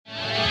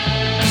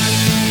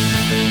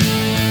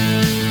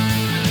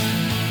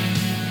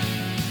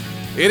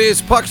It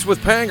is Pucks with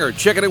Panger,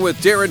 checking in with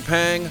Darren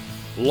Pang,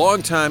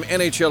 longtime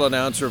NHL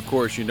announcer. Of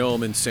course, you know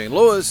him in St.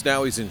 Louis.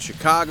 Now he's in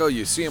Chicago.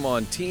 You see him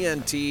on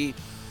TNT.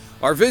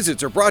 Our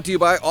visits are brought to you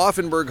by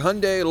Offenburg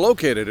Hyundai,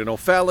 located in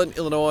O'Fallon,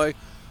 Illinois.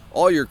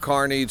 All your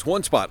car needs,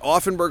 one spot,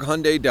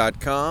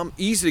 offenburghyundai.com.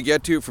 Easy to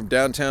get to from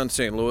downtown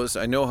St. Louis.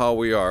 I know how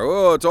we are.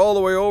 Oh, it's all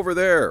the way over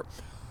there.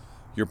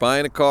 You're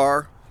buying a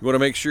car. You want to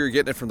make sure you're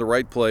getting it from the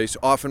right place.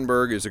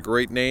 Offenburg is a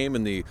great name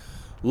in the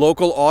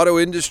local auto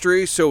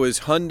industry. So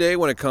is Hyundai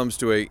when it comes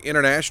to an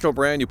international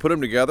brand. You put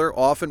them together,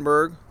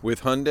 Offenburg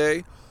with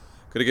Hyundai.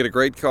 Going to get a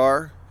great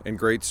car and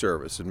great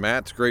service. And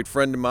Matt's a great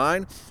friend of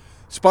mine,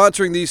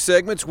 sponsoring these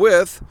segments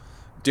with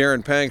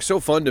Darren Pang. So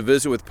fun to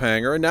visit with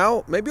Panger. And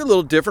now maybe a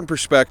little different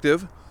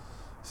perspective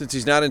since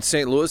he's not in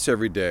St. Louis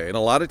every day. And a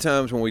lot of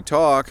times when we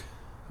talk,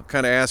 I'll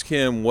kind of ask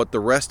him what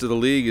the rest of the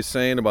league is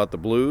saying about the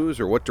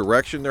Blues or what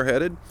direction they're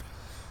headed.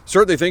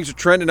 Certainly things are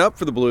trending up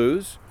for the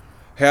Blues.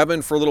 Have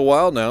been for a little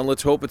while now, and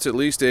let's hope it's at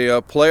least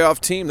a playoff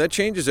team. That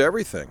changes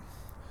everything.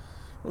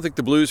 I don't think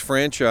the Blues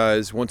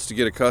franchise wants to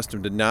get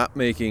accustomed to not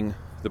making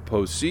the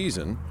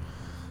postseason.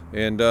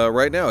 And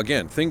right now,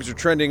 again, things are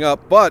trending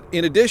up. But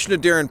in addition to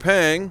Darren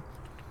Pang,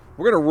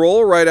 we're going to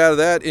roll right out of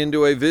that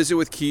into a visit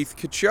with Keith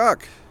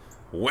Tkachuk.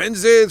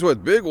 Wednesdays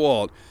with Big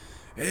Walt.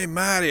 Hey,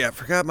 Marty, I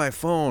forgot my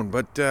phone,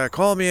 but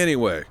call me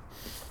anyway.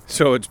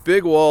 So it's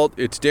Big Walt,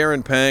 it's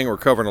Darren Pang. We're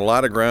covering a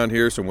lot of ground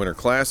here, some Winter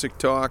Classic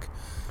talk.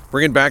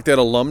 Bringing back that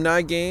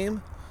alumni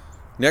game.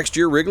 Next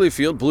year, Wrigley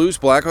Field, Blues,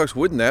 Blackhawks.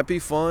 Wouldn't that be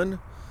fun?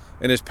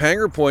 And as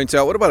Panger points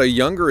out, what about a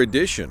younger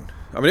edition?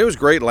 I mean, it was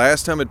great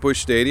last time at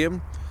Busch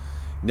Stadium.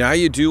 Now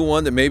you do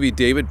one that maybe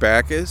David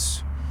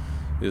Backes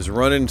is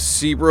running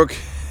Seabrook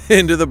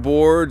into the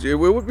boards. It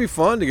would be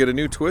fun to get a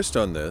new twist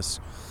on this.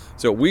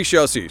 So we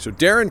shall see. So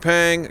Darren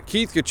Pang,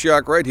 Keith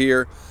Tkachuk right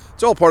here.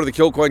 It's all part of the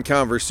Kilcoyne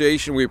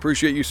conversation. We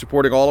appreciate you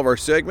supporting all of our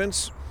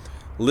segments.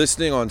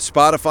 Listening on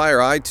Spotify or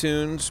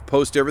iTunes.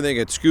 Post everything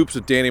at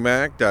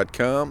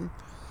scoopswithdannymac.com.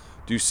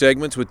 Do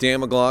segments with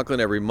Dan McLaughlin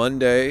every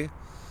Monday.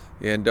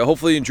 And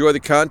hopefully you enjoy the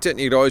content.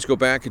 You can always go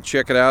back and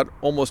check it out.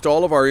 Almost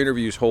all of our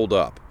interviews hold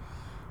up.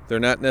 They're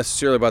not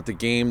necessarily about the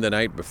game the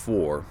night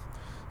before.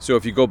 So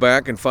if you go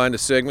back and find a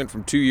segment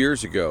from 2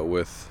 years ago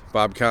with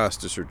Bob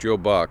Costas or Joe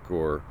Buck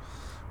or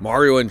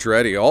Mario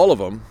Andretti, all of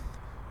them,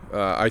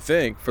 I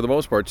think, for the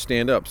most part,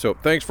 stand up. So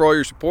thanks for all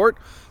your support.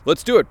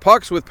 Let's do it.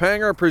 Pucks with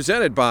Panger,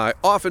 presented by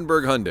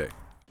Offenburg Hyundai.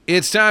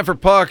 It's time for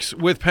Pucks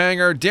with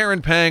Panger.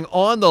 Darren Pang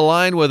on the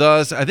line with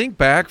us. I think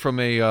back from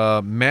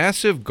a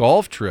massive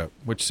golf trip,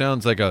 which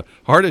sounds like a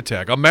heart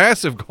attack. A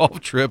massive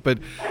golf trip, but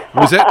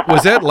was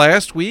that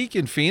last week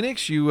in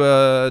Phoenix? You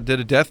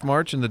did a death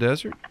march in the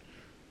desert?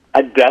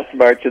 A death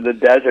march in the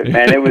desert,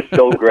 man. It was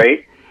so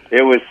great.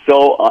 It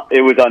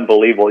was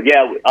unbelievable.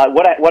 Yeah,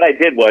 what I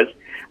did was,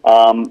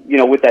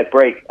 with that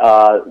break,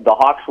 the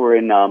Hawks were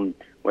in.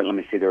 Let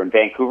me see. They're in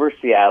Vancouver,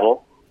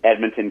 Seattle,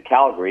 Edmonton,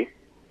 Calgary,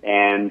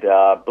 and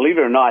believe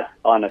it or not,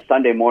 on a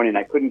Sunday morning,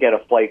 I couldn't get a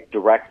flight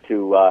direct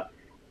to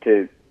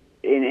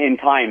in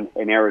time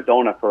in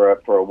Arizona for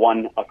a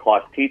 1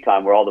 o'clock tee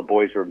time where all the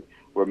boys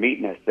were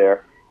meeting us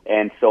there,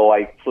 and so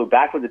I flew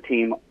back with the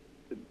team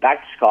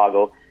back to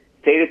Chicago,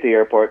 stayed at the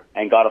airport,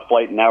 and got a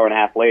flight an hour and a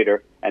half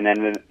later, and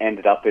then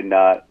ended up in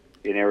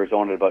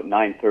Arizona at about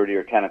 9:30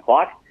 or 10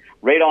 o'clock.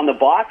 Right on the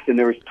box, and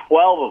there was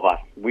 12 of us.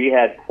 We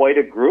had quite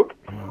a group.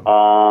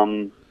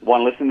 Want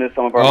to listen to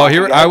some of our... Oh,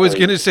 here I was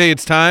going to say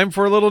it's time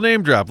for a little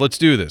name drop. Let's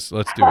do this.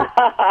 Let's do it.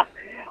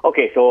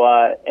 Okay, so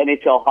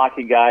NHL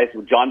hockey guys,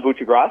 John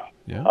Buccigross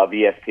of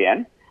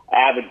ESPN,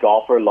 avid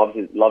golfer, loves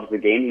the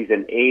game. He's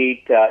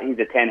he's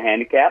a 10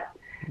 handicap.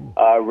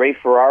 Ray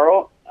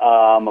Ferraro.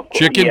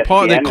 Chicken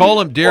Parm. They call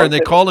him, Darren,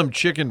 they call him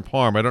Chicken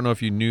Parm. I don't know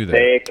if you knew that.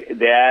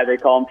 They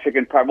call him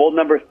Chicken Parm. Well,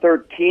 number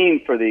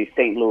 13 for the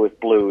St. Louis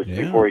Blues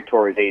before he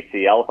tore his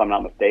ACL, if I'm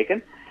not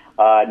mistaken.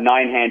 9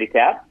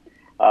 handicap.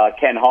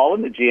 Ken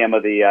Holland, the GM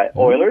of the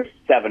Oilers,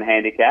 7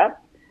 handicap.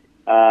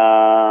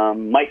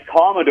 Mike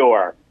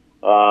Commodore,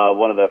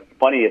 one of the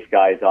funniest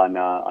guys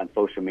on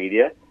social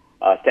media.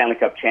 Stanley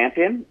Cup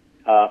champion,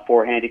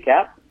 4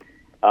 handicap.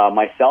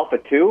 Myself, a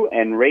 2.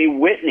 And Ray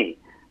Whitney,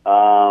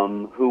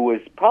 who was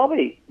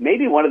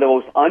maybe one of the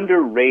most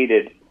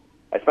underrated,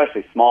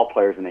 especially small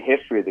players in the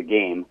history of the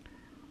game.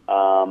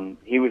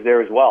 He was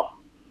there as well.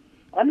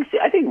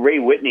 I think Ray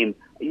Whitney,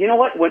 you know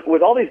what,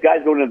 with all these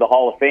guys going into the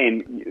Hall of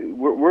Fame,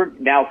 we're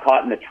now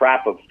caught in the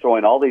trap of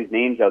throwing all these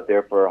names out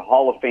there for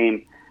Hall of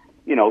Fame,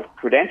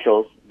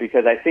 credentials,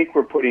 because I think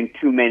we're putting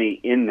too many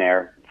in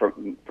there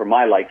for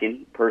my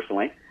liking,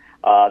 personally,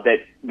 that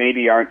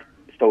maybe aren't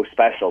so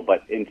special.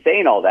 But in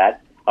saying all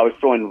that, I was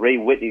throwing Ray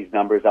Whitney's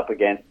numbers up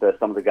against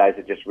some of the guys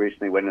that just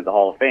recently went into the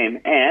Hall of Fame,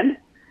 and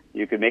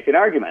you could make an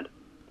argument.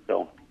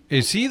 So,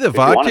 is he the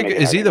vodka?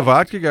 Is he the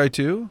vodka guy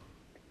too?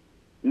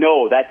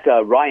 No, that's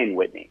Ryan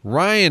Whitney.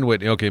 Ryan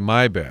Whitney. Okay,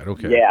 my bad.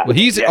 Okay. Yeah. Well,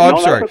 he's. Yeah, I'm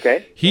no, sorry. that's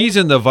okay. He's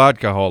in the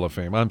Vodka Hall of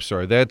Fame. I'm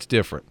sorry. That's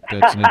different.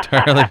 That's an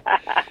entirely.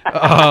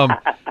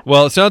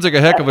 Well, it sounds like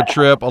a heck of a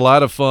trip, a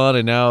lot of fun,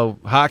 and now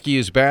hockey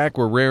is back.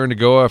 We're raring to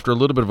go after a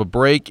little bit of a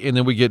break, and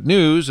then we get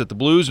news that the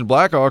Blues and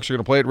Blackhawks are going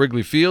to play at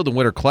Wrigley Field, the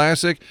Winter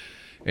Classic,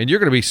 and you're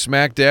going to be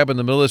smack dab in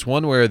the middle of this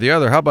one way or the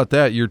other. How about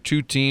that? Your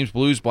two teams,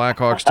 Blues,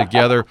 Blackhawks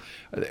together.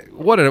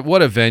 What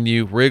a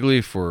venue,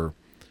 Wrigley, for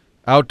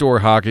outdoor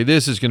hockey.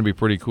 This is going to be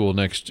pretty cool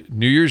next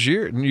New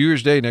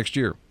Year's Day next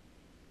year.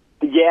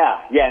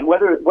 Yeah, and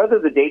whether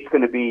the date's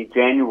going to be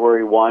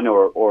January 1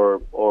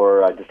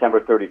 or December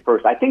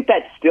 31st, I think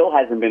that still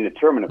hasn't been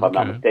determined, if I'm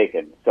not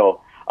mistaken.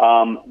 So,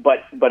 but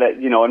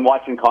and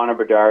watching Connor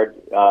Bedard,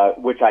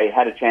 which I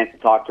had a chance to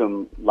talk to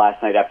him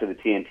last night after the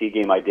TNT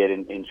game I did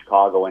in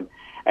Chicago, and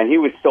he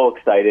was so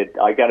excited.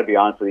 I got to be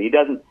honest with you, he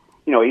doesn't.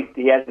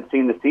 He hasn't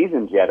seen the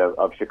seasons yet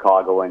of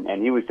Chicago,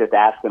 and he was just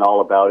asking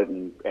all about it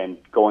and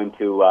going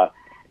to.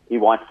 He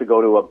wants to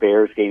go to a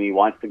Bears game. He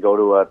wants to go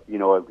to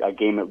a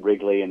game at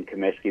Wrigley and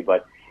Comiskey,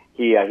 but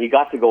he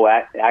got to go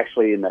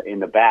actually in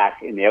the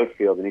back in the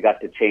outfield, and he got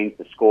to change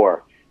the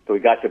score. So he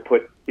got to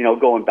put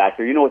going back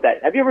there. You know what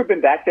that? Have you ever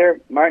been back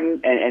there,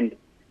 Martin,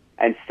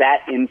 and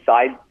sat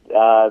inside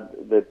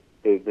the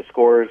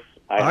scores?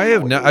 I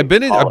have not. I've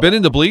been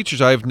in the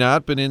bleachers. I have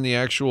not been in the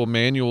actual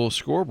manual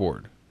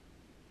scoreboard.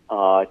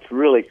 It's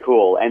really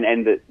cool,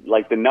 and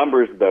the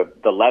numbers,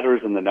 the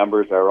letters and the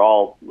numbers are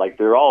all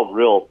they're all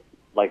real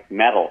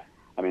metal.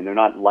 I mean, they're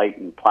not light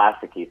and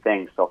plasticky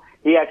things. So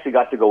he actually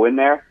got to go in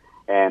there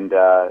and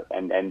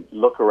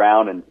look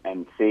around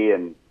and see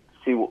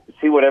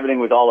what everything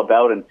was all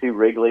about and see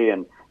Wrigley.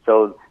 And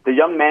so the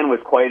young man was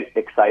quite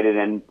excited,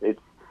 and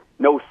it's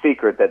no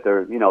secret that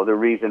the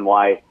reason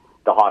why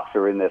the Hawks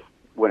are in this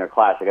Winter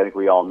Classic. I think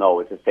we all know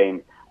it's the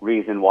same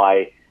reason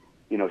why.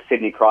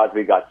 Sidney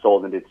Crosby got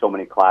sold and did so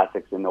many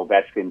classics, and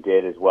Ovechkin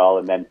did as well.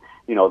 And then,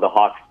 the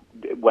Hawks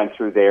went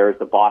through theirs.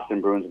 The Boston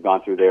Bruins have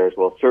gone through theirs.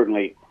 Well,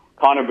 certainly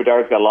Connor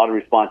Bedard's got a lot of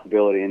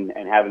responsibility in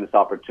having this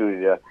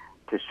opportunity to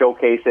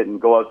showcase it and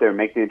go out there and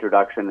make the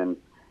introduction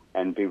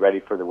and be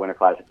ready for the Winter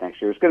Classic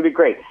next year. It's going to be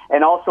great.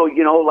 And also,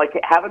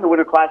 having the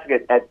Winter Classic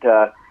at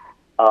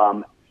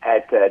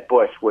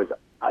Busch was,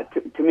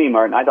 to me,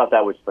 Martin, I thought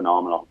that was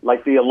phenomenal.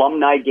 Like the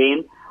alumni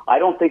game, I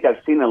don't think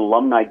I've seen an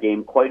alumni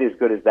game quite as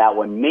good as that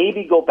one.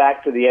 Maybe go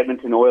back to the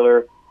Edmonton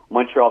Oilers,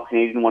 Montreal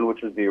Canadiens one,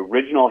 which was the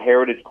original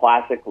Heritage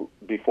Classic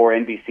before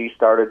NBC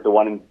started, the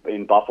one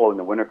in Buffalo in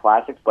the Winter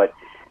Classics. But,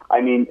 I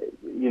mean,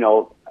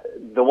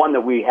 the one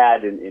that we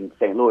had in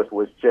St. Louis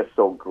was just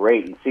so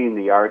great. And seeing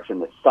the arch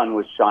and the sun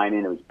was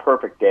shining, it was a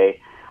perfect day.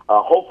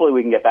 Hopefully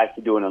we can get back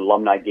to doing an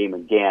alumni game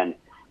again.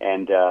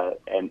 And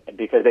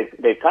because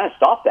they've kind of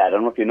stopped that. I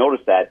don't know if you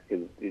noticed that,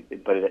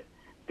 but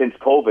since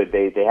COVID,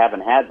 they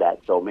haven't had that,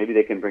 so maybe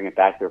they can bring it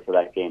back there for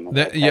that game.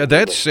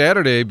 That's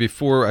Saturday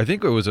before. I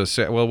think it was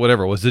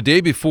whatever. It was the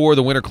day before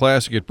the Winter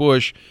Classic at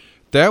Busch.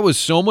 That was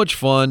so much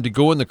fun to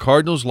go in the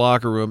Cardinals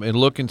locker room and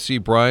look and see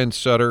Brian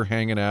Sutter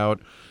hanging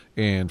out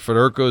and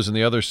Fedorko's on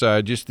the other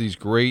side. Just these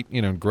great,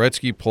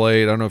 Gretzky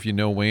played. I don't know if you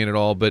know Wayne at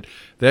all, but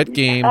that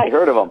game. I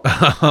heard of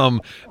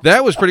him.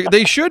 That was pretty.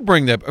 They should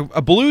bring that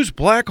a Blues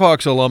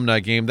Blackhawks alumni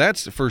game.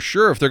 That's for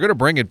sure. If they're going to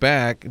bring it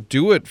back,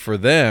 do it for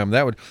them.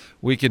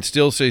 We can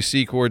still say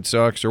Secord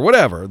sucks or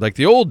whatever, like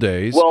the old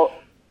days. Well,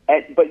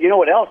 but you know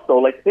what else though?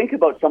 Like think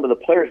about some of the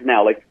players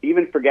now. Like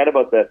even forget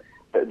about the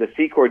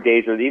Secord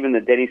days or even the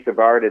Denny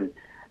Savard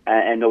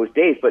and those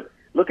days. But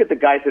look at the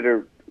guys that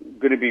are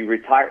going to be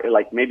retired,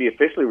 like maybe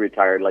officially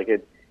retired. Like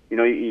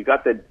you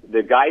got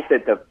the guys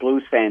that the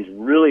Blues fans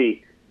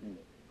really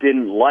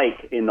didn't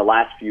like in the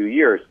last few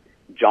years.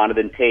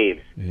 Jonathan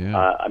Toews.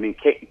 Yeah.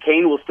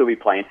 Kane will still be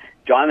playing.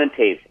 Jonathan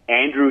Toews,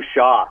 Andrew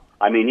Shaw.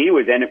 I mean, he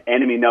was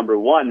enemy number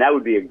one. That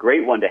would be a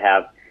great one to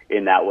have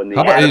in that one.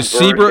 How about is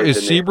Seabrook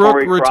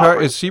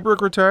retired? Is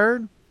Seabrook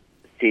retired?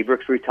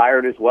 Seabrook's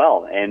retired as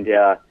well, and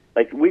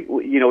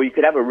you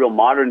could have a real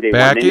modern day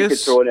Backus, one. Then you could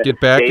throw get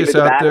Backus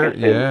out there.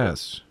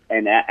 Yes.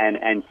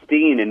 And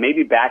Steen, and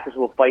maybe Backus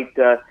will fight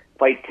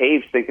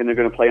Taves, thinking they're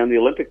going to play on the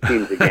Olympic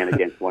teams again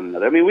against one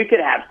another. I mean, we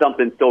could have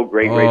something so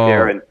great right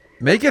there. And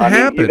make it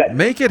happen.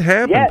 Make it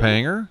happen,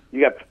 Panger.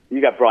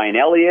 You got Brian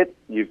Elliott.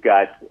 You've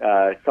got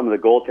some of the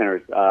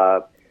goaltenders.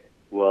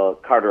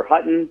 Carter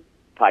Hutton,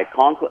 Ty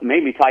Conklin.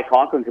 Maybe Ty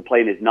Conklin could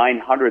play in his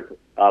 900th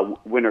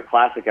Winter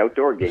Classic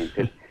outdoor game.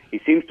 He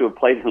seems to have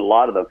played in a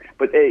lot of them.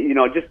 But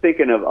just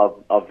thinking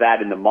of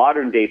that in the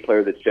modern day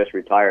player that's just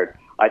retired,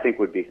 I think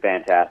would be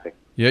fantastic.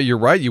 Yeah, you're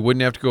right. You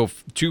wouldn't have to go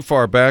too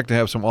far back to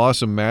have some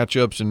awesome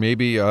matchups. And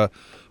maybe,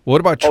 what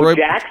about Troy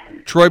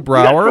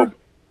Brouwer?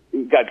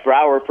 You got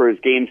Brouwer for his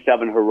Game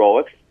 7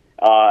 heroics.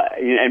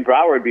 And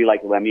Brouwer would be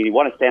he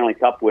won a Stanley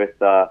Cup with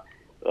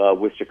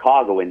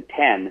Chicago in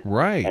 10.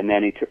 Right. And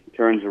then he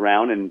turns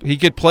around and... He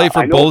could play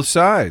for both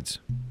sides.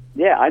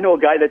 Yeah, I know a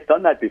guy that's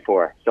done that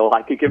before, so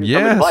I could give him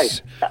some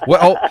advice.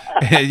 Well,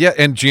 yeah,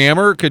 and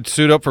Jammer could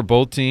suit up for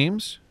both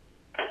teams.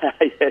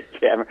 Yes,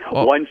 Jammer.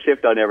 One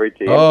shift on every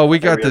team. Oh, we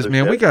got this,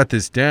 man. Shift. We got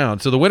this down.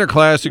 So the Winter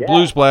Classic,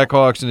 Blues,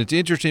 Blackhawks, and it's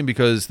interesting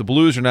because the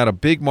Blues are not a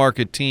big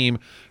market team.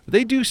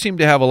 They do seem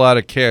to have a lot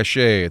of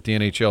cachet at the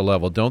NHL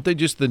level, don't they?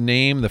 Just the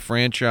name, the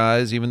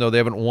franchise, even though they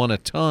haven't won a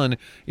ton,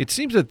 it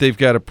seems that they've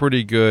got a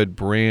pretty good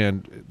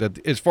brand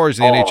that, as far as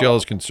the NHL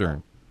is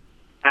concerned.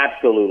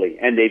 Absolutely,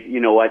 and they, you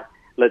know what?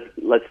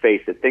 Let's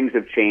face it, things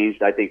have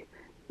changed. I think,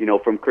 you know,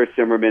 from Chris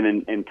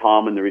Zimmerman and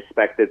Tom, and the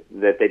respect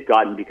that they've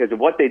gotten because of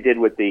what they did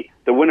with the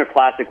Winter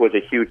Classic was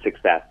a huge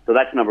success. So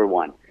that's number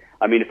one.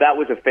 I mean, if that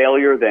was a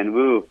failure, then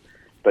ooh,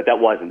 but that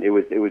wasn't. It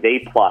was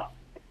A+.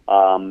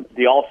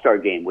 The All-Star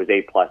Game was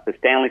A+. The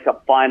Stanley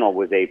Cup Final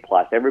was A+.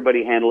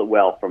 Everybody handled it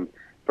well from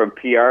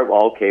PR.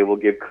 Well, okay, we'll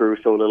give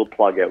Caruso a little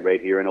plug out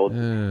right here, and old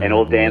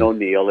Dan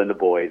O'Neill and the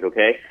boys,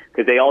 okay,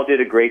 because they all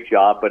did a great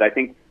job. But I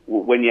think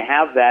when you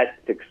have that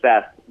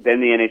success, then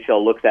the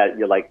NHL looks at it,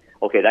 you're like,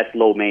 okay, that's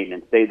low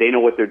maintenance. They know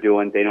what they're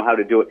doing. They know how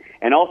to do it.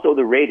 And also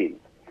the ratings.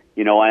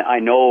 You know, I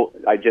know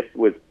I just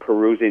was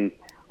perusing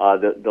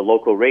the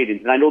local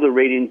ratings, and I know the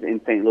ratings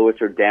in St.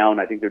 Louis are down.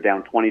 I think they're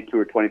down 22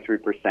 or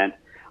 23%.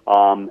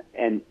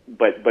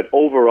 But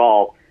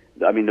overall,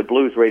 I mean, the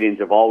Blues ratings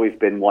have always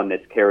been one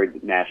that's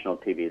carried national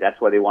TV. That's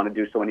why they want to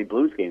do so many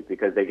Blues games,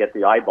 because they get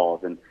the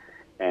eyeballs.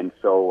 And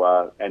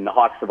so the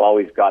Hawks have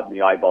always gotten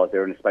the eyeballs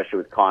there, and especially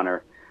with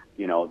Connor.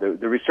 You know,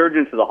 the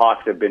resurgence of the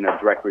Hawks have been a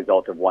direct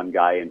result of one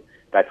guy, and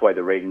that's why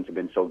the ratings have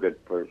been so good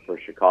for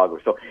Chicago.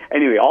 So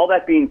anyway, all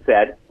that being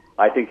said,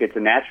 I think it's a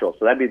natural.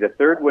 So that'd be the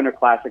third Winter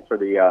Classic for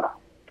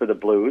the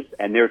Blues,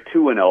 and they're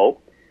 2-0.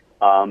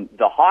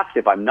 The Hawks,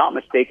 if I'm not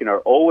mistaken,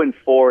 are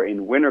 0-4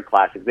 in Winter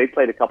Classics. They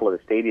played a couple of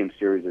the Stadium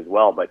Series as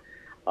well, but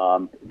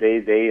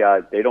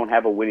they don't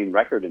have a winning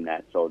record in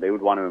that. So they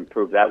would want to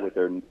improve that with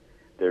their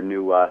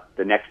new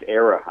the next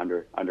era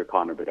under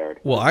Connor Bedard.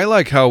 Well, I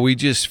like how we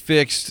just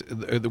fixed,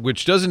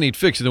 which doesn't need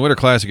fixing. The Winter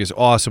Classic is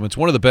awesome. It's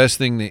one of the best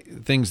things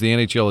the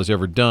NHL has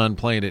ever done,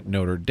 playing at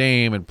Notre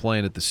Dame and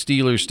playing at the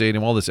Steelers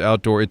Stadium, all this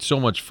outdoor. It's so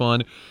much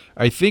fun.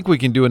 I think we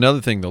can do another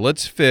thing, though.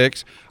 Let's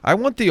fix. I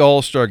want the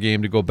All-Star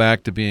Game to go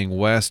back to being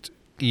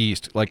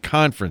West-East, like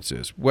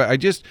conferences. I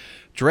just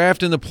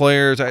drafting the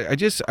players.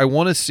 I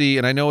want to see,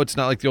 and I know it's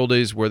not like the old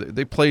days where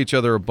they play each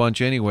other a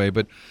bunch anyway,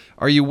 but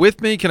are you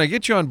with me? Can I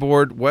get you on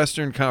board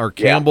Western or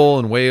Campbell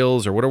and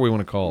Wales or whatever we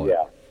want to call it?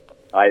 Yeah,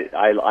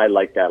 I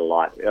like that a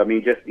lot. I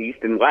mean, just East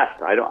and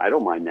West. I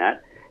don't mind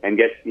that. And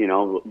get, you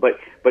know, but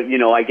you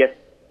know, I guess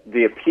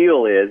the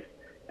appeal is,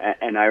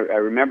 and I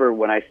remember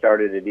when I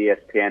started at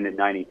ESPN in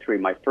 '93,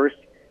 my first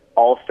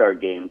All-Star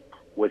game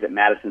was at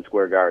Madison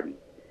Square Garden,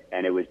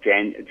 and it was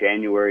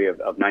January of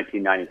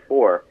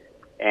 1994.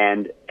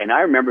 And I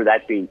remember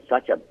that being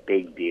such a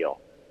big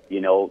deal. You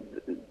know,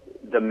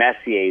 the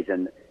Messiers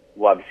and,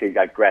 well, obviously you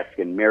got Gretzky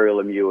and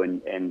Mario Lemieux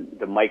and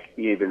the Mike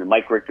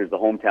Richters, the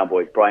hometown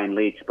boys, Brian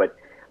Leach. But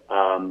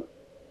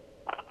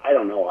I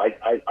don't know.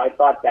 I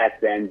thought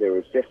back then there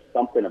was just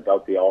something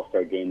about the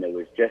All-Star Game that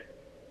was just,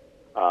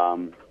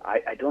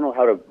 I don't know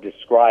how to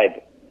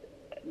describe,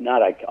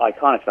 not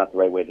iconic's not the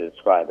right way to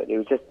describe it.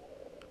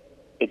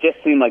 It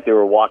just seemed like they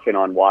were walking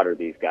on water,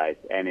 these guys,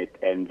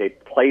 and they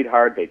played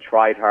hard, they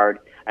tried hard,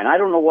 and I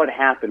don't know what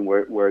happened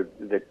where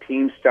the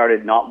team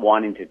started not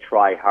wanting to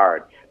try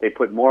hard. They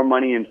put more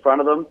money in front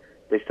of them,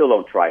 they still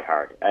don't try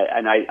hard,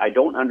 and I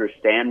don't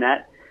understand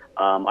that.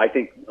 I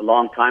think a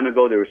long time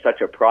ago there was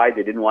such a pride,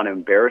 they didn't want to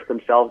embarrass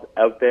themselves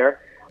out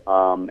there,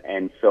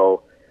 and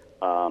so,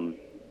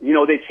 you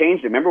know, they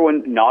changed it. Remember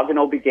when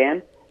Nagano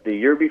began? The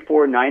year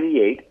before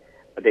 '98,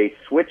 they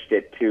switched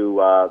it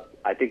to,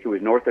 I think it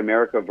was North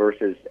America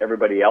versus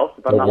everybody else.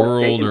 If I'm not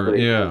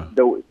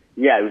mistaken.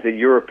 It was a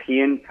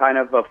European kind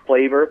of a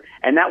flavor,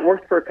 and that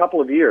worked for a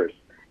couple of years,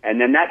 and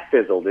then that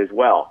fizzled as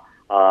well.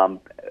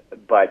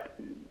 But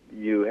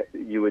you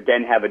would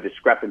then have a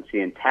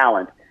discrepancy in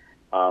talent,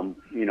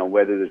 you know,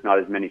 whether there's not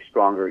as many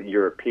stronger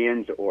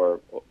Europeans or,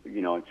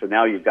 you know, and so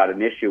now you've got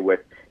an issue with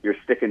you're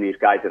sticking these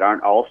guys that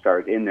aren't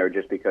all-stars in there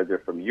just because they're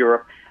from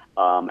Europe.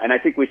 And I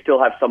think we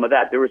still have some of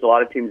that. There was a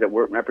lot of teams that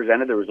weren't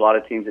represented. There was a lot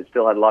of teams that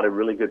still had a lot of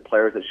really good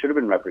players that should have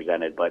been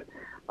represented. But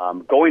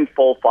going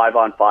full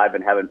 5-on-5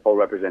 and having full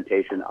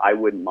representation, I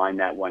wouldn't mind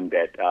that one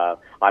bit.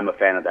 I'm a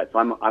fan of that.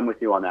 So I'm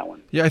with you on that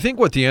one. Yeah, I think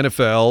what the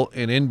NFL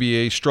and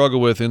NBA struggle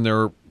with in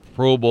their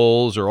Pro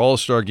Bowls or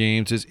All-Star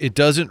games is it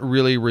doesn't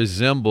really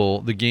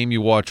resemble the game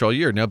you watch all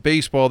year. Now,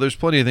 baseball, there's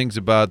plenty of things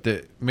about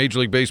the Major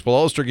League Baseball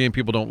All-Star game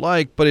people don't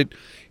like, but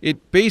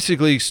it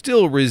basically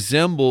still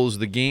resembles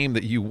the game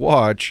that you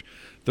watch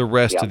the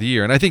rest of the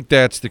year. And I think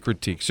that's the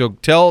critique. So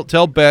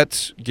tell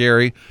Betts,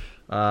 Gary,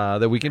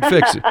 that we can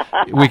fix it.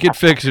 We can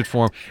fix it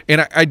for him.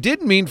 And I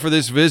didn't mean for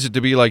this visit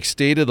to be like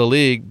state of the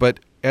league, but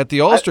at the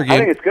All-Star game, I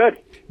think it's good.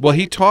 Well,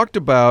 he talked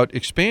about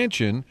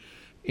expansion,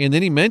 and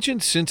then he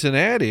mentioned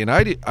Cincinnati, and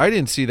I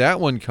didn't see that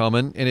one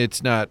coming, and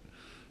it's not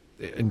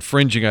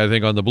infringing, I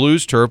think, on the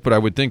Blues turf, but I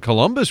would think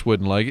Columbus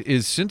wouldn't like it.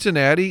 Is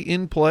Cincinnati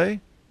in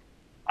play?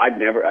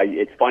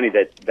 It's funny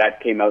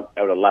that came out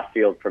of left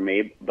field for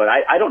me, but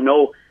I don't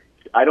know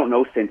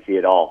Cincy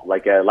at all.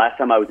 Like last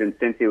time I was in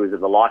Cincy, it was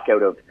at the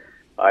lockout of,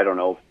 I don't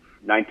know,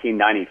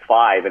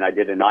 1995, and I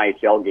did an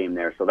IHL game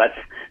there. So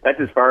that's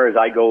as far as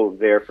I go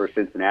there for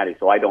Cincinnati.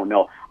 So I don't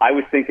know. I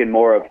was thinking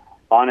more of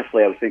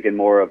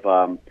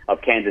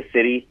Kansas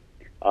City,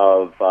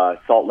 of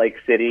Salt Lake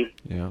City.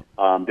 Yeah.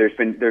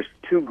 There's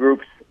two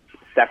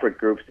separate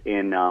groups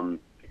in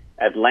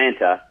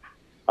Atlanta,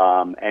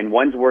 and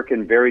one's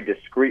working very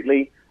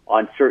discreetly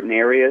on certain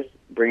areas,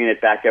 bringing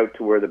it back out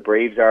to where the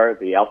Braves are,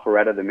 the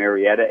Alpharetta, the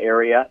Marietta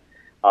area,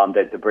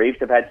 that the Braves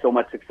have had so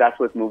much success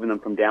with, moving them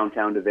from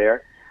downtown to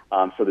there.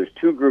 So there's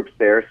two groups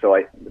there. So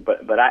I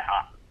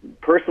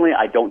personally,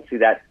 I don't see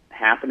that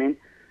happening.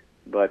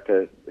 But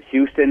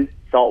Houston,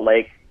 Salt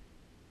Lake,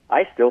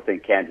 I still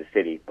think Kansas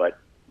City. But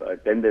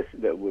then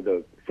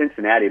the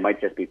Cincinnati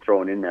might just be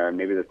thrown in there, and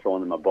maybe they're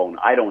throwing them a bone.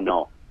 I don't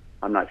know.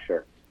 I'm not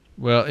sure.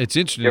 Well, it's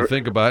interesting to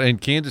think about.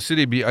 And Kansas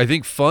City would be, I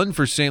think, fun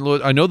for St.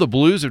 Louis. I know the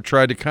Blues have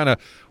tried to kind of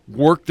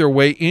work their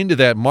way into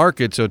that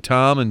market, so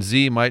Tom and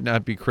Z might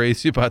not be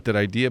crazy about that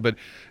idea. But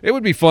it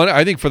would be fun,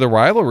 I think, for the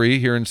rivalry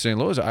here in St.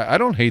 Louis. I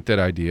don't hate that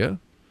idea.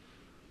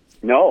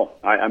 No,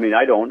 I mean,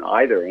 I don't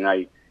either. And I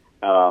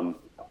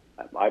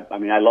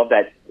mean, I love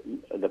that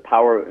the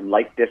Power and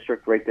Light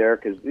District right there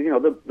because,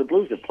 the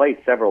Blues have played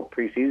several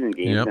preseason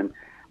games. Yep. And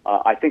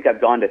I think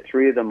I've gone to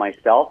 3 of them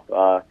myself.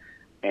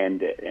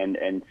 And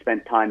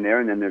spent time there,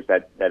 and then there's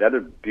that other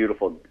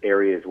beautiful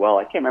area as well.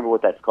 I can't remember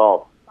what that's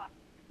called.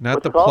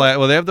 Not the plaza.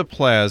 Well, they have the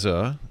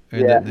plaza.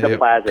 And the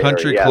plaza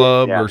country area,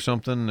 club yeah. or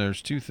something.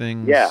 There's 2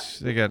 things. Yeah.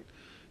 They got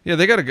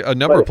a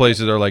number of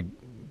places that are like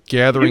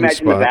gathering spots.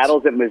 Can you imagine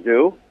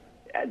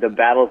the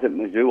battles at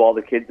Mizzou? All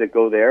the kids that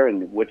go there,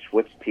 and which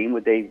team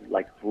would they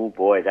like? Oh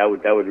boy, that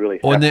would really.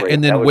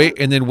 And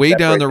then way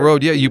down the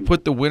road, you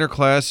put the Winter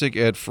Classic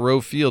at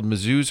Faurot Field,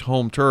 Mizzou's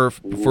home turf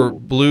for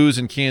Blues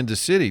in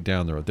Kansas City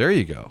down the road. There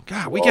you go.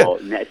 God,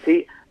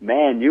 see,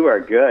 man, you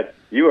are good.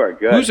 You are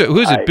good.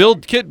 Who's it?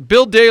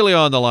 Bill Daly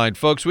on the line,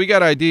 folks. We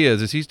got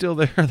ideas. Is he still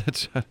there?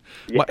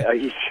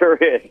 He sure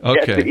is.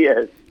 Okay. Yes, he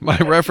is. My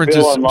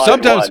references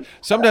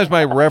sometimes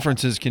my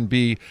references can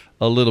be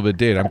a little bit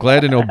dated. I'm glad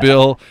to know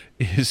Bill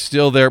is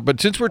still there.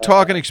 But since we're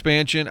talking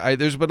expansion,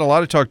 there's been a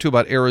lot of talk too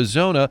about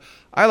Arizona.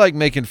 I like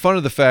making fun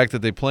of the fact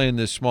that they play in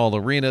this small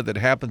arena that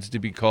happens to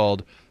be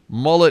called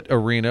Mullet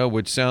Arena,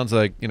 which sounds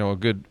like a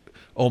good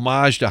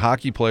homage to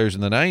hockey players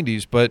in the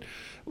 90s. But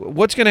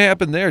what's going to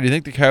happen there? Do you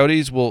think the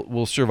Coyotes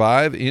will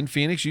survive in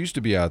Phoenix? You used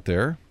to be out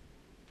there.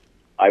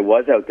 I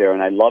was out there,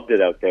 and I loved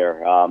it out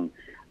there.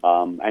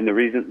 And the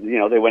reason,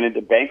 they went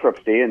into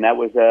bankruptcy, and that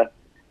was the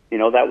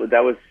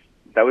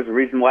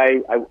reason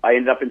why I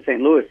ended up in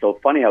St. Louis. So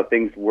funny how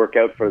things work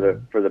out for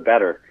the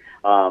better.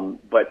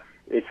 But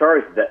as far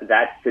as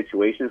that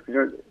situation is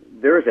concerned,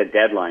 there is a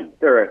deadline.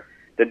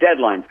 The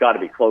deadline's got to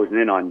be closing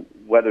in on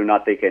whether or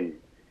not they can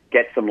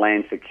get some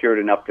land secured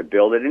enough to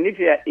build it. And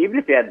even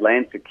if you had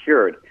land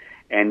secured,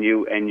 and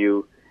you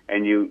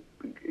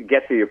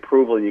get the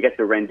approval and you get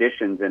the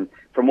renditions, and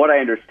from what I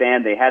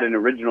understand, they had an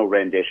original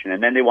rendition,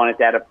 and then they wanted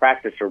to add a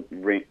practice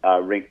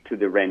rink to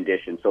the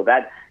rendition, so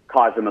that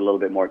caused them a little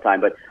bit more time.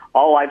 But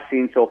all I've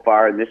seen so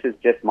far, and this is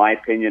just my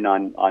opinion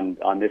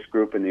on this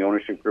group and the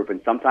ownership group,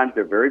 and sometimes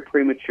they're very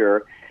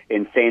premature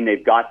in saying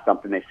they've got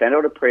something. They send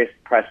out a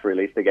press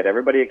release, they get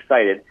everybody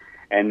excited,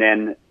 and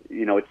then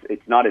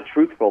it's not a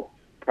truthful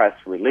press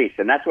release,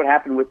 and that's what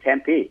happened with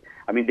Tempe.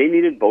 I mean, they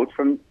needed votes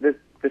from the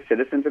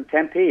citizens of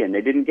Tempe, and they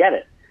didn't get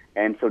it.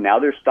 And so now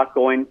they're stuck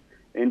going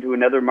into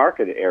another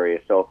market area.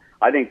 So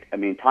I think,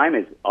 time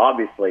is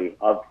obviously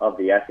of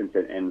the essence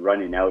and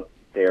running out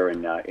there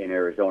in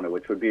Arizona,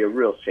 which would be a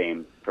real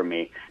shame for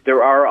me.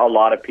 There are a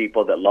lot of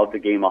people that love the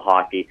game of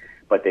hockey,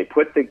 but they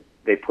put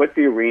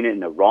the arena in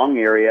the wrong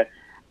area.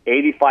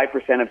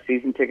 85% of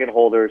season ticket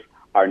holders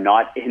are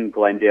not in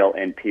Glendale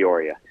and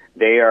Peoria.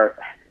 They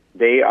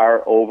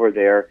are over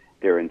there.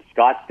 They're in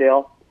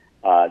Scottsdale.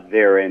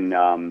 They're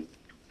in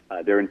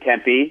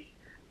Tempe.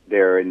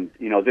 They're in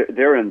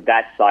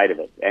that side of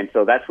it, and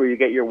so that's where you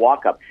get your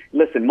walk up.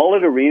 Listen,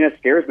 Mullet Arena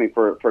scares me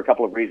for a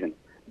couple of reasons.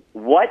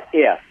 What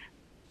if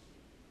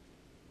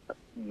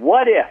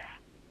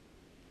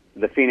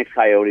the Phoenix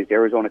Coyotes,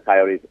 Arizona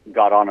Coyotes,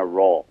 got on a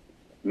roll,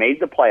 made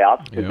the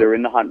playoffs because they're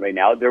in the hunt right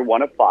now. They're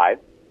 1 of 5,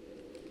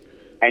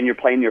 and you're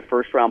playing your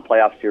first round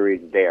playoff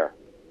series there.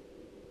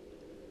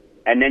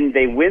 And then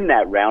they win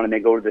that round, and they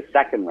go to the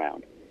second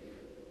round.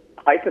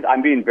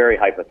 I'm being very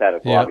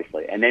hypothetical,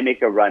 obviously. And they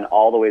make a run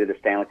all the way to the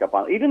Stanley Cup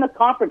final, even the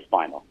conference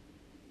final.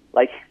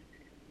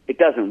 It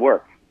doesn't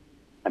work.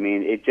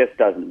 It just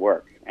doesn't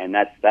work. And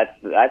that's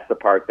the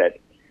part that,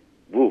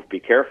 be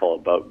careful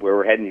about where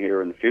we're heading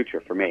here in the future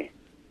for me.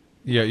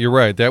 Yeah, you're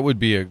right. That would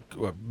be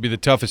the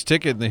toughest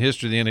ticket in the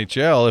history of the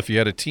NHL if you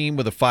had a team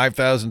with a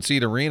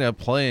 5,000-seat arena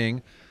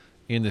playing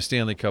in the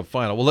Stanley Cup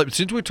final. Well,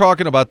 since we're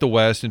talking about the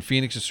West, and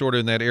Phoenix is sort of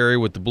in that area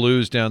with the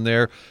Blues down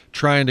there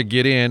trying to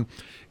get in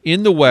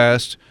the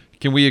West,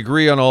 can we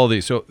agree on all of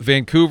these? So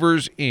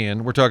Vancouver's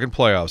in. We're talking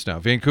playoffs now.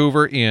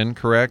 Vancouver in,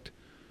 correct?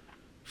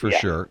 For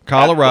sure.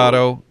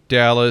 Colorado, absolutely.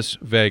 Dallas,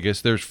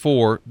 Vegas. There's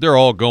 4. They're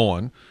all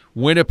going.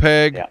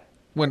 Winnipeg,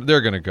 when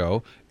they're going to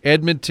go.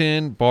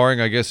 Edmonton,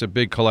 barring, I guess, a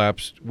big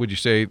collapse, would you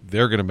say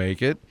they're going to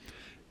make it?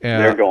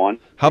 They're going.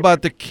 How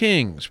about the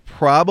Kings?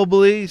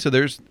 Probably. So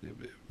there's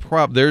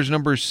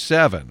number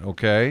 7,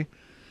 okay?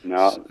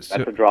 No, that's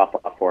a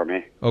drop-off for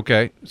me.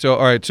 Okay. So,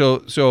 all right.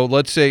 So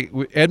let's say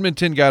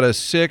Edmonton got a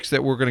 6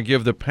 that we're going to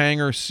give the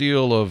Panger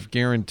seal of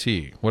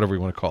guarantee, whatever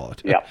you want to call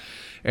it. Yeah.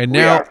 And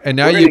now we're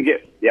going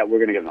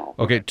to give them all.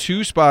 Okay,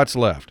 2 spots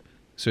left.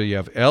 So you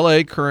have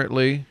L.A.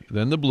 currently,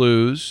 then the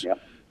Blues,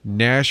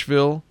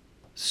 Nashville,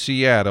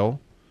 Seattle,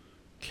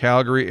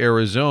 Calgary,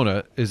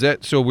 Arizona. Is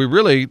that so? We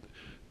really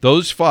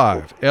those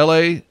 5: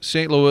 L.A.,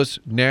 St. Louis,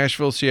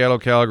 Nashville, Seattle,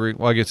 Calgary.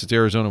 Well, I guess it's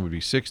Arizona would be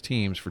 6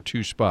 teams for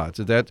 2 spots.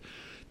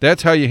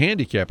 That's how you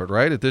handicap it,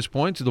 right? At this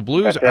point, so the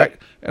Blues.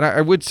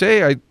 I would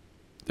say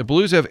the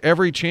Blues have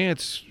every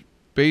chance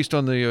based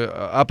on the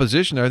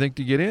opposition. I think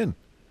to get in.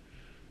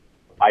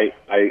 I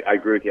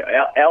agree with you.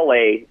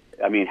 L.A.,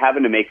 I mean,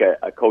 having to make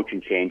a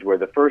coaching change where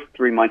the first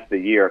 3 months of the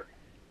year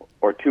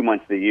or 2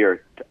 months of the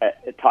year,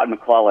 Todd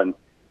McClellan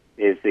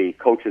is the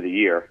coach of the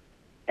year,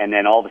 and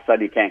then all of a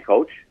sudden he can't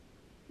coach.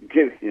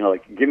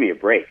 Give me a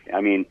break. I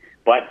mean,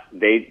 but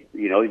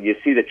you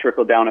see the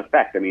trickle down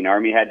effect. I mean,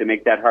 Army had to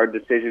make that hard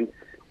decision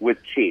with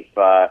Chief.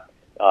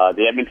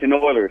 The Edmonton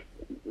Oilers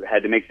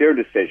had to make their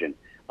decision.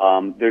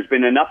 There's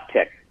been an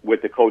uptick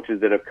with the coaches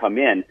that have come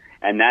in,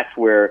 and that's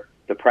where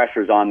the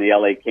pressure's on the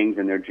LA Kings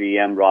and their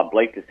GM, Rob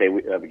Blake, to say,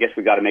 I guess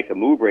we got to make a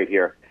move right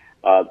here.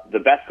 The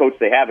best coach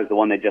they have is the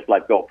one they just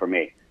let go for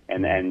me.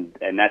 And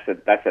that's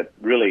a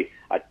really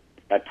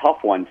a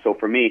tough one. So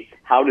for me,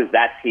 how does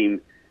that team,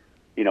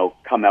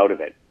 come out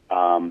of it?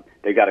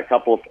 They got a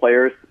couple of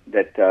players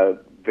that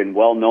been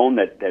well known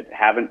that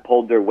haven't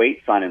pulled their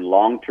weight, signing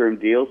long-term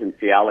deals in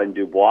Fiala and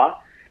Dubois.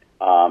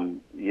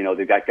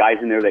 They've got guys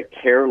in there that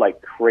care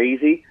like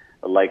crazy,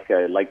 like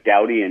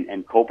Doughty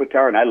and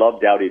Kopitar, and I love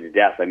Doughty to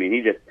death. I mean,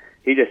 he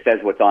just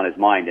says what's on his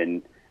mind,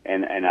 and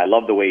I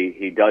love the way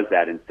he does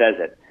that and says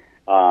it.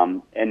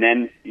 And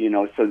then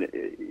so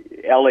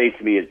LA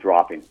to me is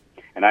dropping,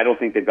 and I don't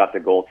think they've got the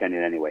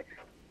goaltending anyway.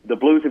 The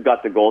Blues have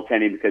got the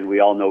goaltending because we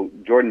all know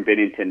Jordan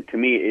Binnington. To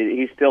me,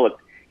 he's still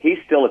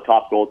a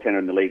top goaltender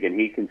in the league, and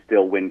he can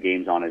still win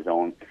games on his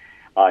own.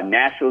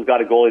 Nashville's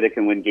got a goalie that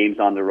can win games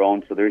on their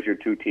own, so there's your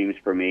 2 teams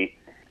for me.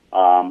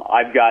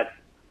 I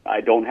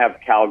don't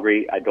have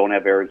Calgary. I don't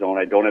have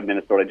Arizona. I don't have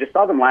Minnesota. I just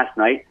saw them last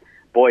night.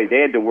 Boy, they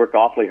had to work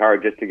awfully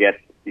hard just to get,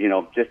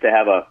 just to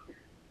have a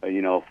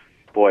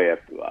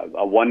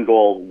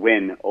 1-goal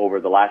win over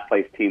the last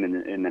place team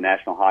in the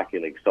National Hockey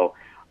League. So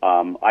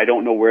I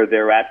don't know where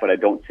they're at, but I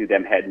don't see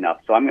them heading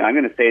up. So I'm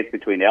going to say it's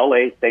between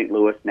L.A., St.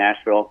 Louis,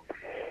 Nashville,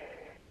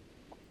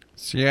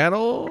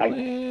 Seattle.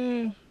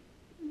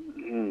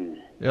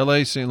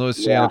 L.A., St. Louis,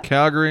 Seattle,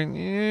 Calgary,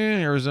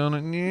 Arizona,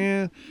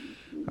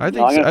 I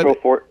think I'm going to throw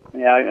 4.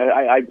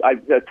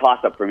 A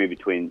toss-up for me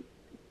between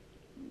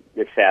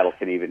if Seattle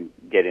can even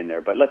get in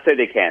there. But let's say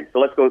they can. So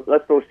let's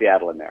go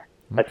Seattle in there.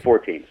 That's 4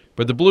 teams.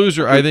 But the Blues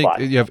are, I think,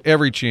 you have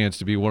every chance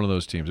to be one of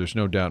those teams. There's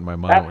no doubt in my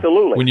mind.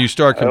 Absolutely. When you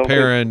start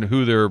comparing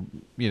who they're,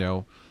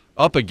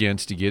 up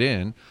against to get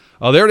in.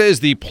 There it is,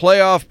 the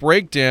playoff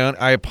breakdown.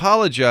 I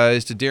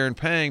apologize to Darren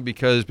Pang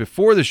because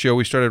before the show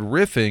we started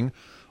riffing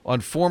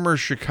on former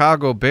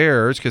Chicago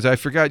Bears because I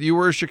forgot you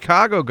were a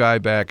Chicago guy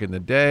back in the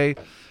day.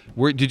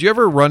 Did you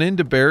ever run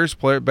into Bears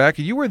player back?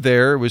 You were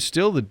there. It was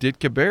still the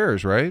Ditka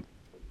Bears, right?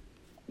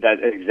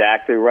 That's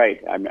exactly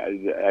right.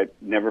 I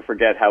never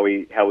forget how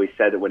he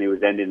said it when he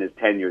was ending his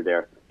tenure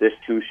there. This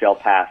too shall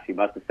pass. He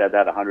must have said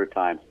that 100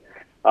 times.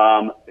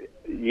 I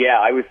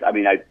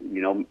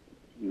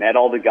met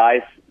all the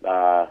guys,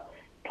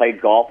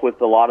 played golf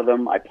with a lot of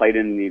them. I played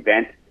in an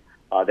event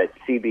that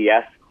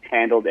CBS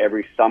handled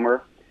every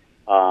summer,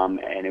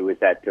 and it was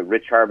at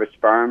Rich Harvest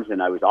Farms,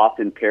 and I was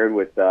often paired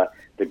with the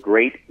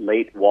great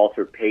late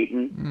Walter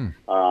Payton.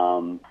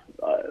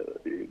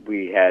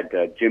 We had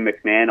Jim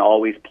McMahon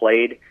always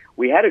played.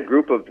 We had a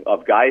group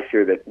of guys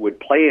here that would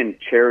play in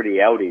charity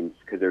outings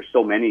because there's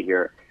so many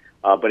here.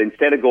 But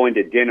instead of going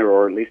to dinner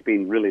or at least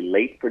being really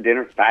late for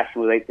dinner,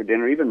 fashionably late for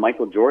dinner, even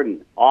Michael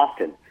Jordan,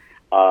 often,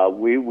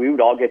 we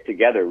would all get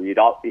together. You'd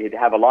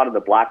have a lot of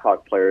the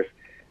Blackhawk players,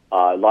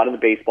 a lot of the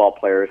baseball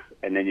players,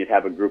 and then you'd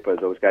have a group of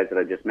those guys that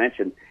I just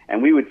mentioned.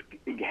 And we would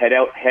head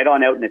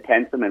on out in the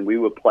Tensum, and we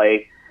would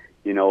play,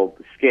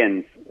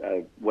 skins,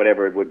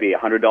 whatever it would be,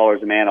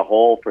 $100 a man a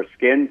hole for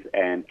skins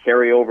and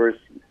carryovers,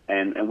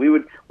 and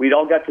we'd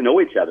all got to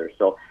know each other.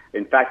 So,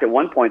 in fact, at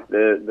one point,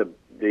 the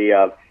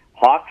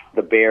Hawks,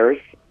 the Bears,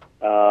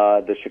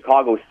 the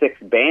Chicago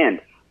Six band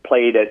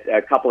played at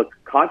a couple of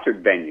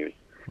concert venues.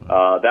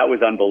 That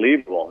was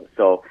unbelievable.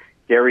 So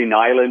Gary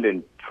Nyland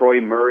and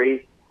Troy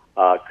Murray,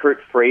 Kurt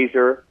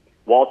Fraser,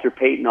 Walter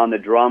Payton on the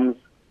drums.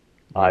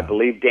 I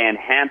believe Dan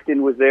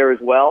Hampton was there as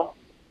well.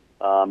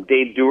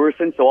 Dave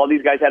Dewerson. So all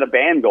these guys had a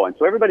band going.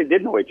 So everybody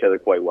did know each other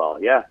quite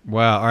well. Yeah.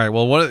 Wow. All right.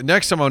 Well,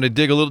 next time I'm going to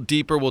dig a little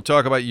deeper. We'll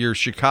talk about your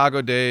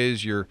Chicago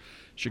days, your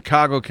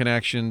Chicago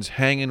connections,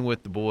 hanging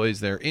with the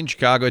boys there in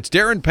Chicago. It's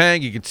Darren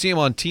Pang. You can see him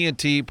on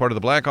TNT, part of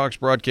the Blackhawks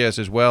broadcast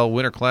as well.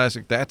 Winter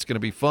Classic, that's going to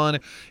be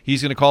fun.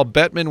 He's going to call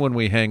Bettman when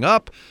we hang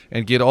up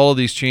and get all of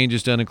these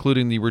changes done,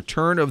 including the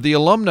return of the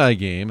alumni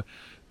game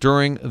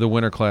during the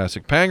Winter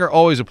Classic. Panger,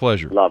 always a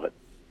pleasure. Love it.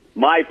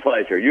 My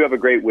pleasure. You have a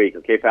great week,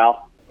 okay,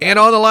 pal? And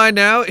on the line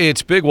now,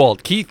 it's Big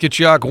Walt, Keith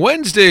Kachuk,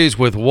 Wednesdays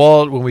with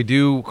Walt when we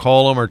do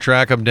call him or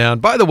track him down.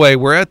 By the way,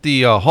 we're at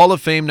the Hall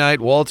of Fame night.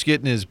 Walt's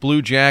getting his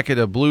blue jacket,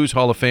 a Blues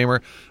Hall of Famer.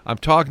 I'm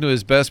talking to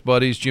his best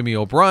buddies, Jimmy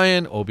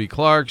O'Brien, O.B.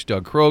 Clarks,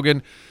 Doug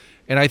Krogan.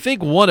 And I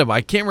think one of them, I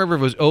can't remember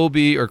if it was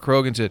O.B. or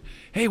Krogan, said,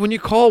 hey, when you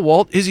call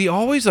Walt, is he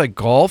always like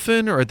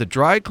golfing or at the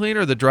dry cleaner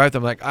or the drive-thru?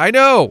 I'm like, I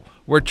know.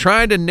 We're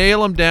trying to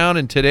nail him down,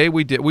 and today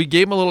we did. We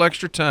gave him a little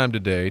extra time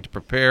today to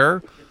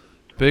prepare.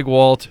 Big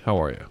Walt,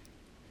 how are you?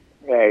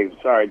 Hey,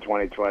 sorry,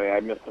 2020.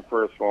 I missed the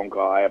first phone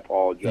call. I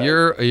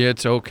apologize.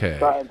 It's okay.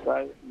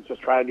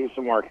 Just trying to do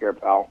some work here,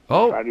 pal.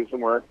 Trying to do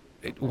some work.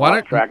 Why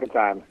don't track of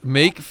time?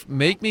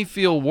 Make me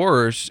feel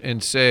worse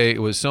and say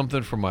it was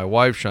something from my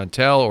wife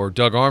Chantel or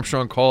Doug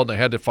Armstrong called and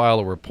I had to file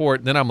a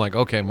report. And then I'm like,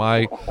 okay,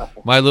 my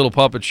little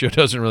puppet show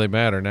doesn't really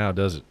matter now,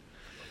 does it?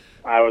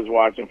 I was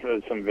watching for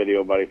some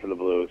video, buddy, for the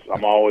Blues.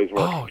 I'm always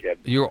working, kid.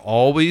 You're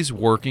always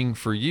working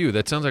for you.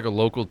 That sounds like a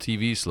local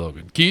TV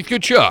slogan. Keith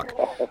Kachuk,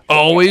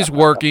 always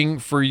working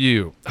for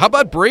you. How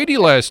about Brady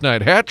last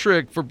night? Hat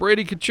trick for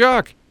Brady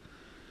Kachuk.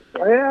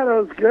 Yeah,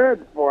 that was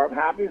good for him.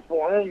 Happy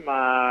for him.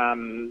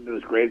 It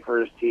was great for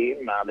his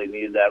team. They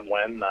needed that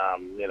win.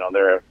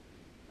 They're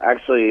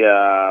actually,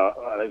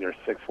 I think they're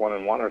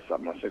 6-1-1 or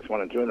something, or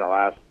 6-1-2 in their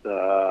last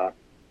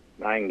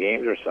 9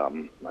 games or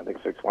something. I think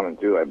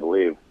 6-1-2, I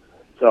believe.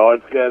 So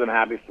it's good. I'm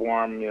happy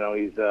for him.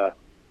 He's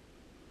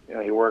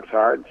he works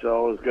hard.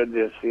 So it was good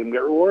to see him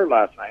get rewarded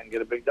last night and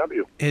get a big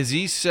W. Has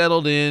he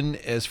settled in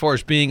as far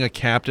as being a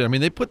captain? I mean,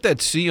 they put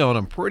that C on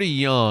him pretty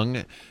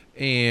young,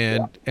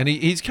 and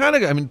he's kind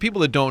of. I mean,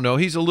 people that don't know,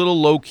 he's a little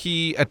low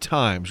key at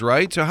times,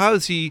 right? So how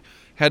has he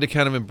had to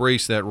kind of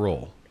embrace that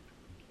role?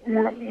 I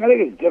think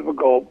it's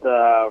difficult,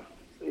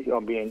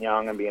 being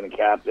young and being a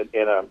captain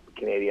in a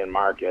Canadian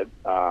market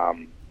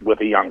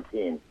with a young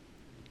team.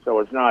 So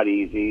it's not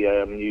easy.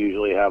 You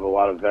usually have a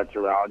lot of vets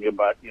around you,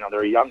 but,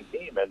 they're a young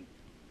team. And,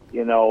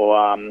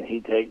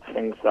 he takes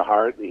things to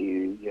heart.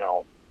 He,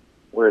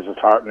 wears his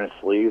heart in his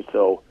sleeve.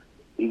 So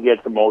he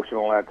gets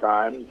emotional at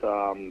times.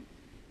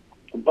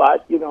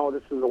 But, this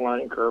is a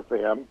learning curve for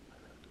him.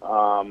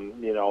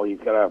 He's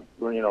got to,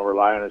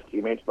 rely on his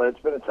teammates. But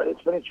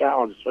it's been a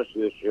challenge,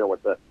 especially this year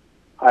with the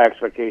high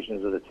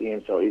expectations of the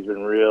team. So he's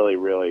been really,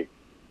 really,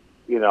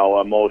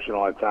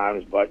 emotional at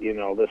times. But,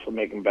 this will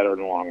make him better in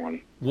the long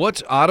run.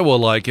 What's Ottawa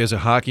like as a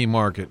hockey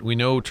market? We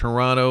know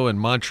Toronto and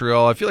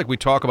Montreal. I feel like we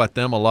talk about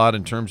them a lot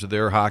in terms of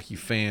their hockey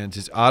fans.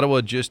 Is Ottawa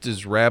just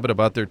as rabid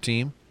about their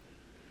team?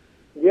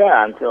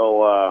 Yeah,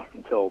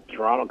 until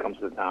Toronto comes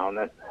to town.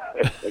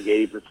 It's like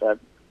 80%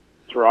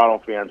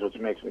 Toronto fans, which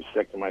makes me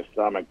sick to my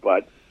stomach.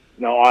 But,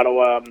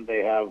 Ottawa,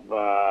 they have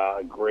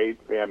a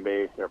great fan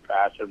base. They're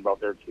passionate about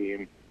their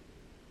team.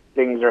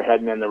 Things are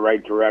heading in the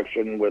right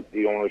direction with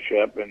the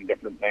ownership and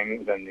different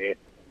things, and the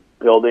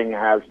building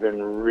has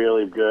been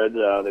really good.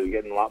 They're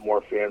getting a lot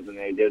more fans than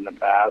they did in the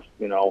past.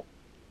 A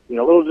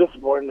little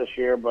disappointing this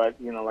year, but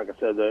like I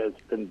said, it's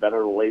been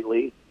better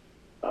lately.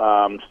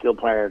 Still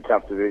playing in a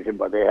tough division,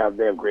 but they have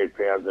great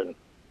fans, and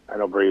I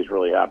know Brady's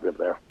really happy up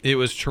there. It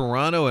was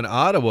Toronto and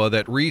Ottawa,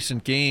 that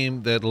recent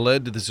game that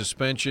led to the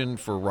suspension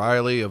for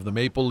Riley of the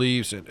Maple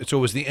Leafs. And so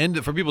it was the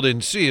end. For people who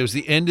didn't see, it was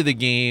the end of the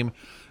game,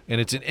 and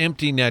it's an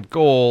empty net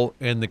goal.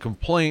 And the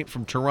complaint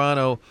from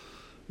Toronto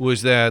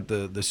was that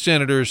the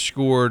Senators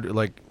scored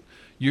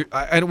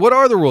and what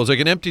are the rules? Like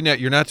an empty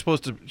net, you're not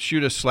supposed to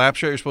shoot a slap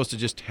shot. You're supposed to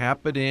just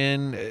tap it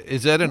in.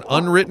 Is that an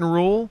unwritten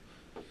rule?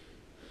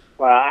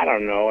 Well, I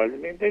don't know. I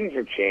mean, things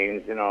have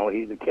changed.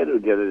 He's the kid who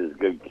did it is a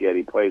good kid.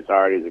 He plays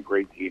hard. He's a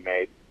great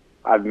teammate.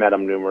 I've met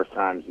him numerous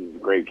times. He's a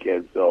great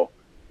kid. So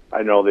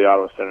I know the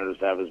Ottawa Senators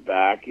have his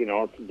back.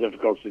 It's a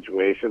difficult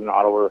situation.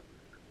 Toronto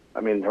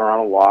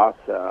lost.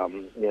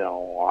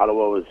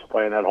 Ottawa was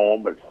playing at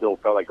home, but it still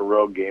felt like a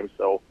road game.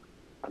 So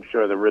I'm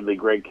sure the Ridley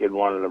Gregg kid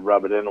wanted to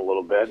rub it in a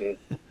little bit.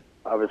 And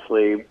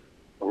obviously,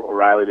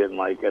 O'Reilly didn't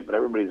like it. But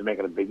everybody's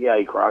making a big,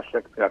 he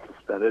cross-checked, got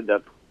suspended.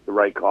 That's the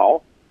right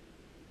call.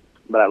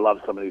 But I love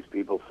some of these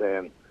people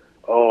saying,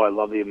 "Oh, I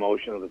love the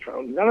emotion of the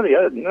Toronto." None of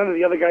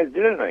the other guys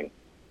did anything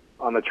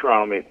on the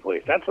Toronto Maple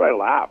Leafs. That's why I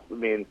laughed. I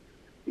mean,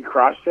 you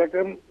cross-checked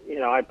him.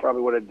 I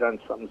probably would have done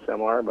something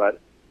similar,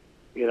 but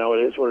it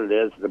is what it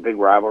is. It's a big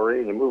rivalry,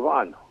 and you move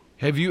on.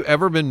 Have you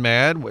ever been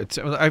mad?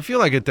 I feel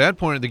like at that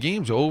point the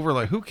game's over.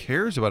 Like, who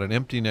cares about an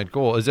empty net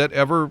goal? Is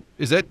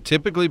that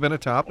typically been a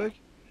topic?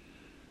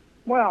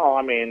 Well,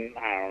 I don't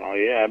know.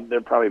 Yeah,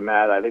 they're probably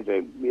mad. I think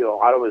they,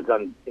 Ottawa's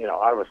done,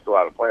 Ottawa's still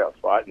out of playoff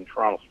spot, and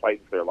Toronto's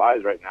fighting for their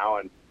lives right now,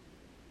 and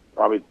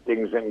probably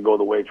things didn't go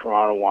the way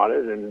Toronto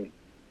wanted, and,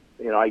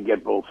 I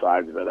get both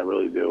sides of it. I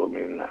really do.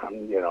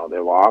 They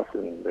lost,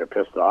 and they're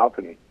pissed off,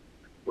 and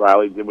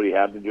Riley did what he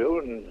had to do,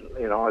 and,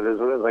 it is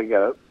what it is. I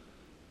get it.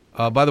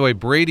 By the way,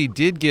 Brady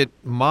did get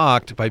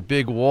mocked by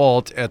Big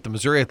Walt at the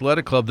Missouri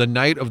Athletic Club the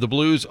night of the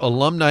Blues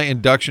alumni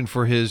induction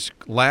for his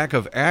lack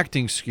of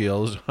acting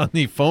skills on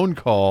the phone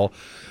call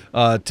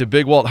to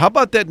Big Walt. How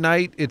about that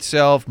night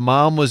itself?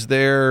 Mom was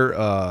there,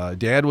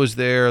 Dad was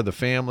there, the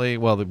family.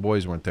 Well, the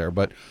boys weren't there,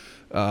 but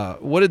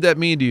what did that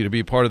mean to you to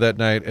be part of that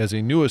night as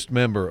a newest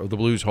member of the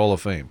Blues Hall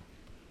of Fame?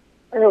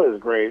 It was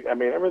great. I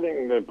mean,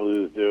 everything the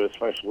Blues do,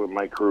 especially with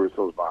Mike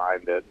Caruso's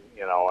behind it,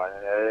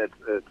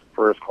 it's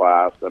first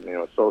class. I mean, I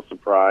was so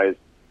surprised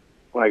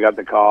when I got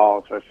the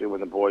call, especially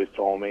when the boys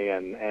told me.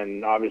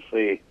 And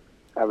obviously,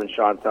 having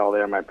Chantel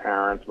there, my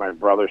parents, my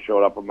brother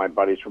showed up with my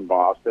buddies from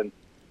Boston,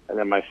 and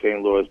then my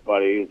St. Louis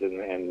buddies,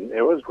 and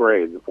it was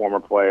great. The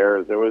former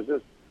players, it was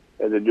just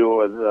to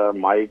do it with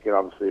Mike and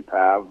obviously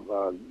Pav,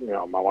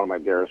 one of my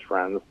dearest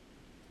friends.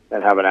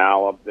 And having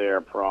Al up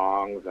there,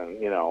 Prongs,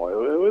 and it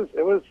was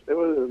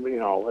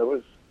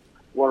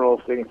one of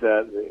those things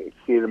that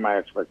exceeded my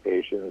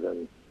expectations,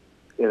 and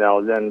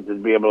then to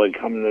be able to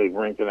come to the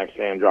rink the next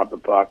day and drop the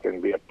puck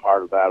and be a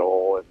part of that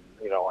whole, and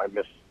I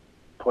miss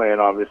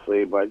playing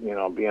obviously, but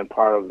being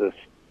part of this,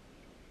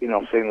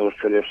 St. Louis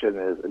tradition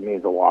it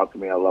means a lot to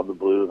me. I love the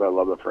Blues, I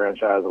love the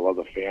franchise, I love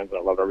the fans, and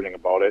I love everything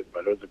about it.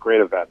 But it was a great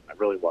event, it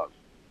really was.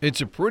 It's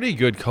a pretty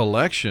good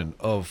collection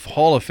of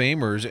Hall of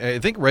Famers. I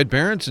think Red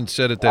Berenson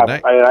said it that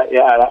night. I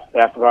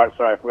forgot.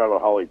 Sorry, I forgot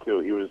about Holly too.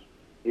 He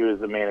was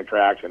the main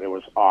attraction. It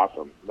was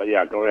awesome. But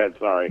yeah, go ahead.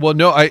 Sorry. Well,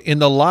 no, in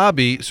the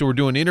lobby. So we're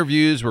doing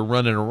interviews. We're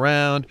running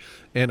around,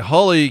 and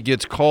Holly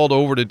gets called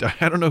over to.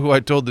 I don't know who I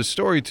told this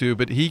story to,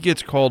 but he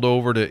gets called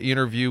over to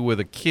interview with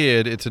a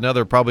kid. It's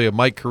another probably a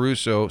Mike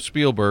Caruso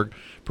Spielberg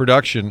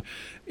production.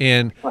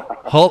 And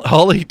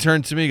Holly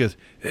turns to me and goes,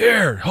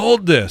 "Here,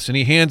 hold this." And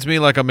he hands me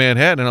like a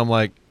Manhattan. And I'm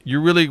like, "You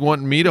really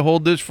want me to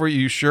hold this for you?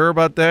 You sure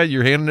about that?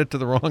 You're handing it to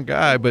the wrong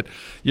guy." But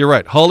you're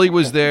right. Holly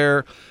was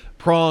there,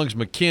 Prongs,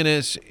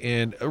 McInnes,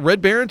 and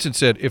Red Berenson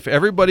said if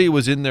everybody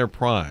was in their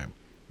prime,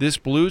 this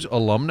Blues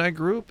alumni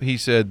group, he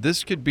said,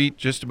 this could beat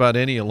just about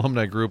any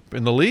alumni group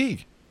in the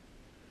league.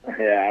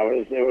 Yeah,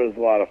 it was a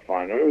lot of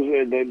fun. It was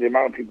the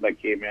amount of people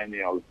that came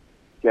in.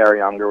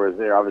 Gary Unger was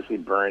there. Obviously,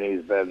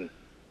 Bernie's been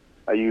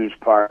a huge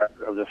part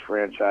of this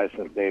franchise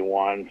since day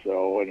one.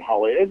 So, and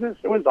Holly, it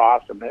was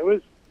awesome. It was,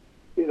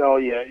 when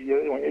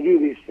you do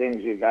these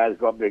things, you guys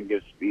go up there and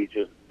give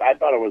speeches. I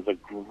thought it was a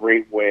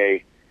great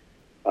way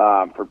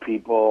for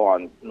people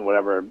on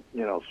whatever,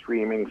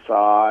 streaming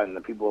saw and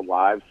the people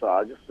live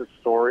saw, just the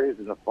stories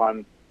and the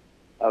fun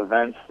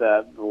events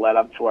that led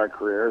up to our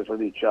careers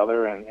with each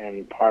other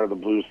and part of the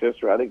Blues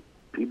history. I think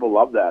people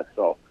love that.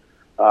 So,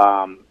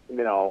 I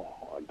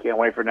can't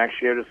wait for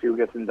next year to see who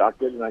gets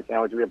inducted, and I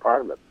can't wait to be a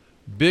part of it.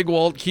 Big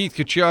Walt, Keith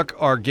Tkachuk,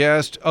 our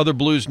guest. Other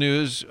Blues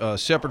news,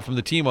 separate from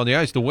the team on the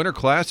ice. The Winter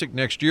Classic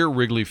next year,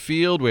 Wrigley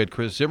Field. We had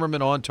Chris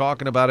Zimmerman on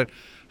talking about it.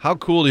 How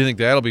cool do you think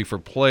that'll be for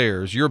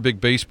players? You're a big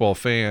baseball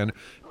fan.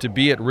 To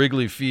be at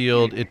Wrigley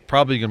Field, it's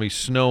probably going to be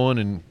snowing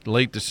in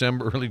late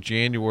December, early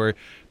January.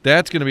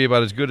 That's going to be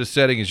about as good a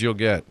setting as you'll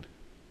get.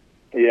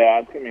 Yeah,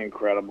 it's going to be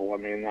incredible. I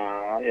mean,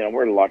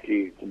 we're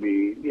lucky to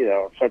be,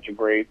 such a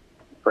great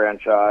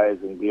franchise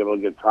and be able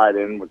to get tied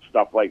in with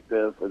stuff like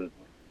this. And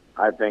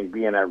I think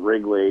being at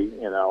Wrigley,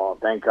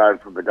 thank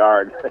God for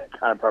Bedard, it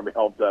kind of probably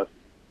helped us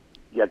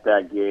get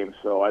that game.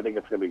 So I think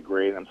it's going to be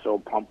great. I'm so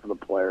pumped for the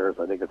players.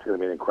 I think it's going to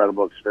be an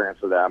incredible experience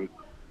for them,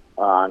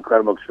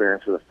 incredible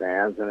experience for the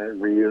fans, and it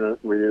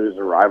renews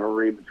the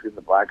rivalry between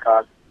the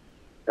Blackhawks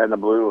and the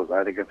Blues.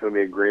 I think it's going to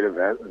be a great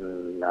event,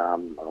 and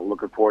I'm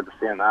looking forward to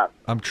seeing that.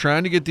 I'm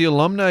trying to get the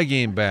alumni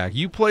game back.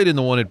 You played in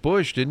the one at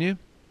Busch, didn't you?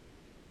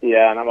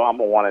 Yeah, and I'm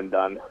a one and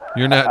done.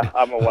 You're not.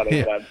 I'm a one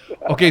and done.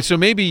 Okay, so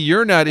maybe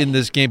you're not in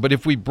this game, but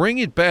if we bring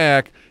it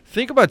back,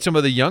 think about some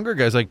of the younger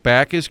guys like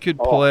Backus could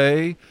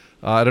play.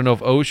 I don't know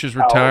if Osh is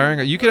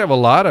retiring. You could have a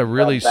lot of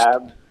really.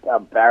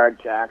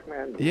 Barrett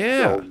Jackman.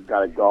 Yeah,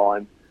 got it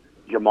going.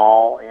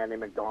 Jamal, Andy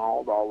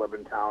McDonald, all live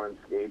in town and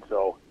skate,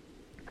 so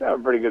it's a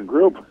pretty good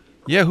group.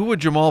 Yeah, who would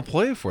Jamal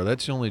play for?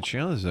 That's the only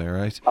challenge there,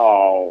 right?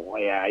 Oh,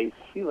 yeah,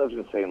 he lives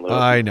in St. Louis.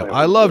 I know.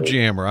 I love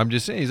Jammer. I'm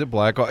just saying he's a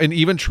Blackhawk. And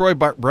even Troy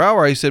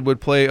Brower, I said, would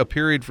play a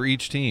period for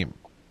each team.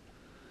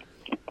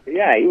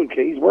 Yeah,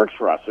 he works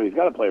for us, so he's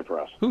got to play for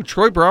us. Who,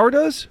 Troy Brower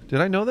does?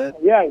 Did I know that?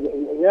 Yeah,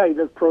 he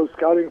does pro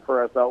scouting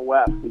for us out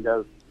west. He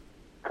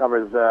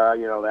covers,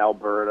 the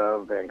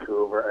Alberta,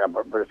 Vancouver,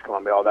 British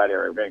Columbia, all that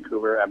area,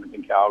 Vancouver,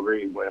 Edmonton,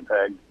 Calgary,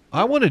 Winnipeg.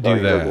 I want to do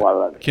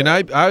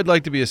that. I would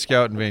like to be a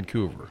scout in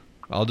Vancouver.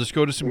 I'll just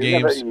go to some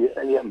games.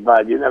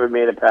 Bud, you never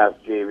made it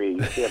past JV.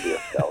 You can't be a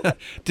scout.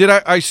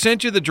 I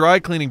sent you the dry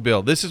cleaning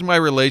bill. This is my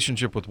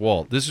relationship with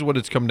Walt. This is what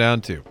it's come down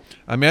to.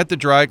 I'm at the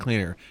dry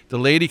cleaner. The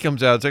lady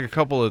comes out. It's like a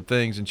couple of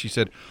things, and she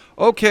said,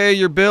 "Okay,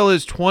 your bill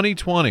is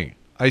 $20.20."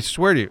 I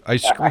swear to you, I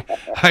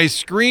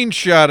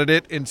screenshotted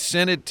it and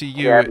sent it to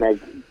you.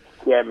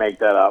 Can't make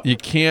that up. You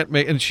can't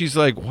make. And she's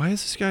like, "Why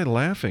is this guy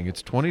laughing?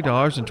 It's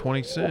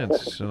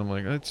 $20.20." And I'm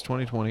like, "It's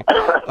 2020."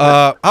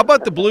 How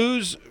about the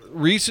Blues?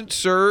 recent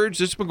surge.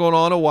 This has been going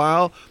on a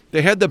while.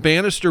 They had the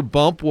Bannister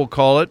bump, we'll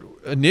call it.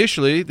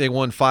 Initially, they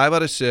won 5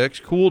 out of 6,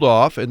 cooled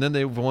off, and then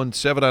they won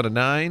 7 out of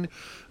 9.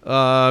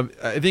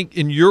 I think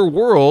in your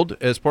world,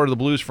 as part of the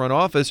Blues front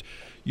office,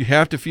 you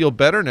have to feel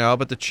better now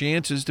about the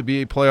chances to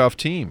be a playoff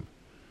team.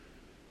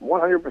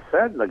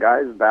 100%. The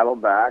guys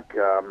battled back.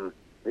 You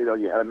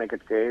had to make a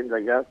change,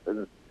 I guess,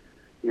 and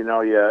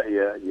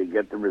you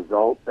get the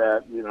result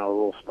that a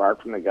little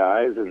spark from the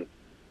guys, and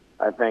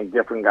I think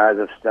different guys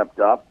have stepped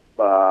up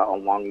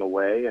along the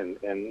way, and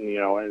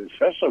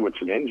especially with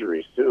some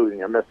injuries too. And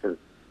you're missing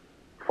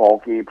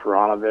Falke,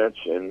 Peronovich,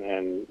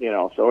 and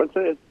so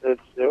it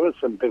was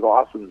some big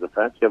awesome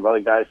defense. You have other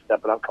guys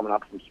stepping up, coming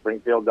up from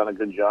Springfield, done a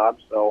good job.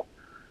 So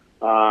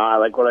I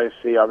like what I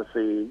see.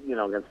 Obviously,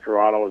 against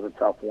Toronto was a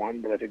tough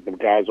one, but I think the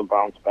guys will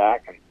bounce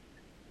back and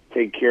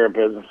take care of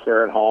business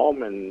there at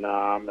home, and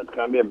it's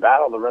going to be a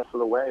battle the rest of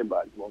the way,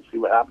 but we'll see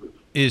what happens.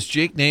 Is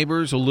Jake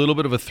Neighbors a little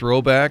bit of a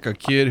throwback, a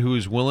kid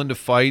who's willing to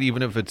fight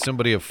even if it's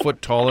somebody a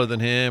foot taller than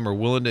him, or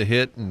willing to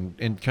hit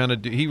and kind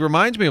of he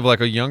reminds me of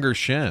like a younger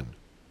Shen.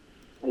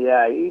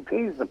 Yeah, he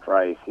pays the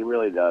price. He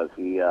really does.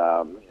 He's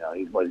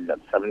got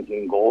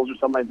 17 goals or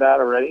something like that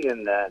already,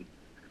 and then,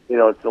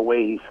 it's the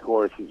way he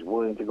scores. He's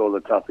willing to go to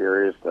the tough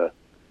areas to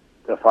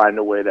find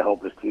a way to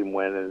help his team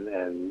win,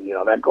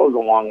 and that goes a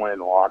long way in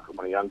the locker room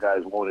when a young guy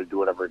is willing to do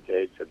whatever it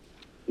takes, and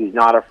he's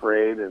not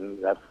afraid, and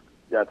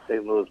that's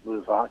St. Louis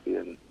Blues hockey,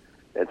 and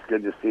it's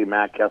good to see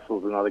Matt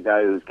Kessel's another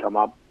guy who's come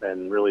up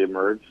and really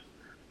emerged,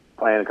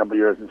 playing a couple of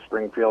years in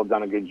Springfield,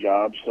 done a good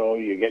job, so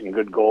you're getting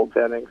good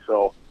goaltending,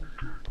 so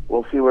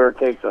we'll see where it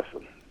takes us.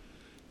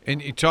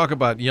 And you talk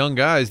about young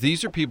guys,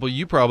 these are people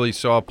you probably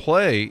saw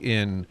play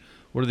in –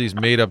 what are these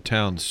made-up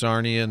towns,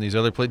 Sarnia and these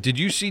other places? Did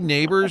you see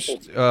Neighbors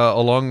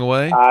along the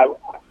way?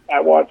 I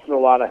watched a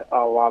lot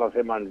of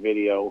him on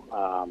video,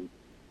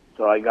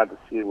 so I got to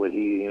see what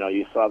he.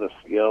 You saw the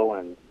skill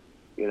and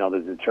the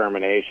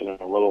determination and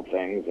the little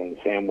things, and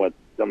same with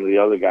some of the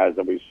other guys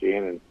that we've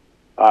seen. And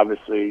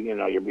obviously,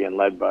 you're being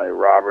led by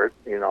Robert,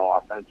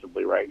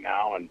 offensively right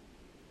now, and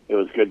it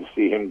was good to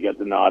see him get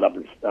the nod up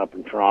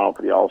in Toronto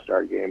for the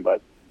All-Star game.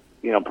 But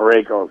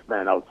Parayko's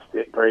been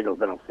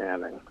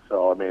outstanding.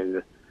 So I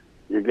mean,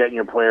 you're getting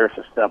your players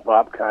to step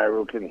up.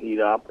 Kyrou can heat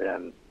up,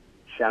 and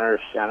Schenner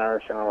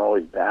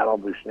always battle.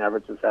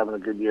 Bushnevich is having a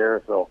good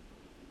year, so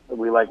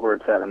we like where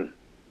it's heading.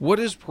 What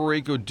is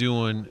Parayko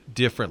doing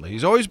differently?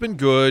 He's always been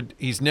good.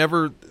 He's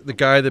never the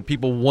guy that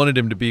people wanted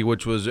him to be,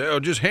 which was,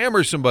 just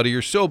hammer somebody,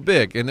 you're so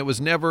big. And it was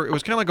kind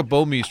of like a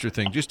Bouwmeester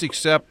thing. Just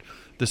accept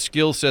the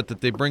skill set that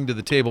they bring to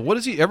the table. What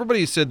is he?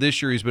 Everybody said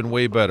this year he's been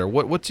way better.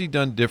 What's he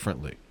done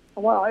differently?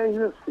 Well,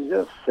 he's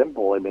just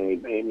simple. I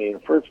mean,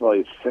 first of all,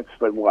 he's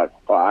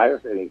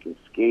 6'5", and he can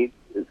skate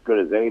as good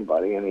as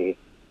anybody, and he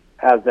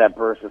has that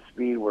burst of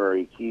speed where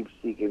he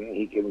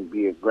can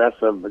be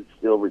aggressive but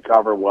still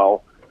recover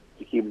well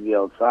to keep the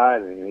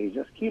outside, and he's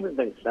just keeping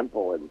things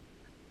simple. And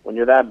when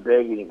you're that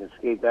big and you can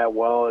skate that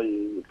well,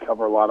 you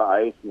cover a lot of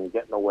ice and you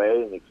get in the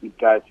way and you keep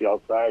guys to the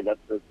outside.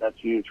 That's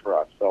huge for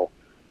us. So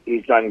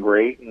he's done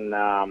great, and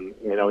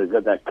he's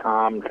got that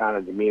calm kind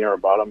of demeanor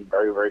about him.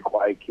 Very, very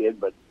quiet kid,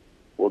 but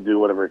will do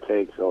whatever it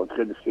takes. So it's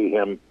good to see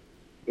him,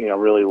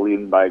 really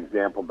leading by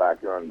example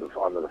back there on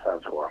the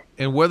defense corps.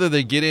 And whether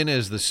they get in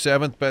as the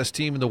 7th best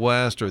team in the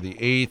West or the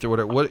 8th or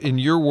whatever, what in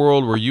your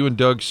world where you and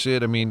Doug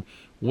sit, I mean,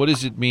 what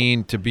does it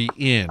mean to be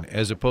in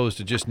as opposed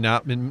to just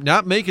not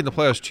making the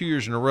playoffs 2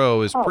 years in a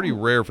row is pretty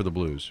rare for the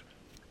Blues.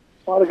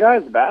 Well, the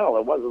guys battle.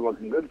 It wasn't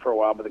looking good for a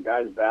while, but the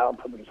guys battle,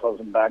 put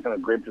themselves back in a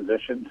great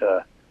position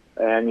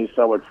and you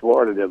saw what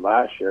Florida did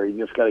last year. You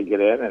just got to get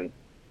in and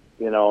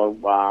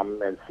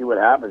see what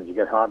happens. You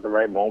get hot at the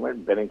right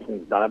moment.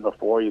 Bennington's done it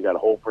before. You got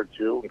Holford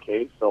too in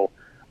case. So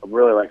I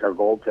really like our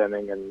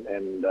goaltending,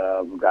 and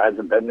guys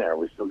have been there.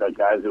 We still got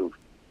guys who've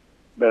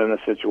been in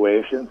a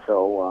situation.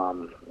 So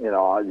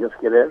I just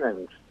get in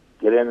and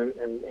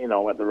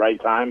at the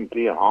right time,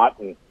 being hot,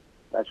 and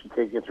that should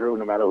take you through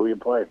no matter who you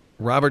play.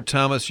 Robert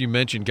Thomas, you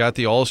mentioned, got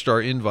the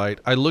All-Star invite.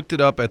 I looked it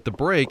up at the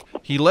break.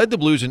 He led the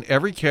Blues in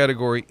every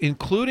category,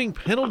 including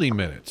penalty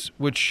minutes,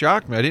 which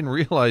shocked me. I didn't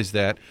realize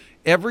that.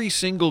 Every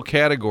single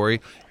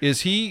category.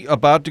 Is he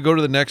about to go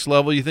to the next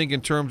level, you think,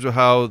 in terms of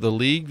how the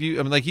league view?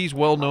 I mean, like, he's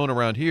well known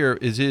around here.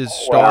 Is his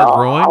star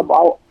growing?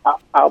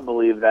 I'll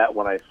believe that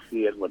when I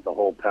see it with the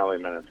whole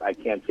penalty minutes. I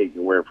can't take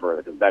your word for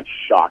it because that's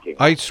shocking.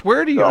 I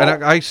swear to you,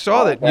 and I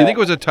saw that. You think it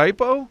was a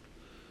typo?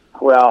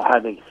 Well, I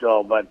think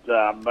so, but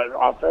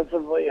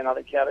offensively in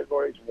other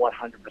categories,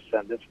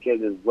 100%. This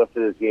kid has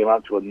lifted his game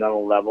up to another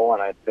level,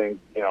 and I think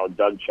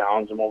Doug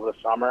challenged him over the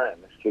summer,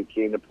 and this kid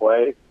came to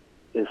play.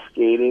 His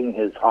skating,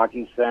 his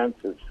hockey sense,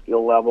 his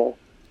skill level.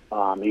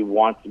 He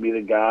wants to be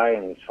the guy,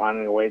 and he's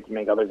finding a way to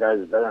make other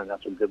guys better, and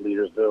that's what good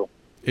leaders do.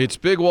 It's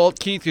Big Walt.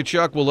 Keith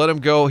Tkachuk, we'll let him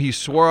go. He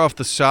swore off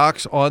the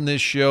Sox on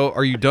this show.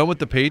 Are you done with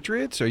the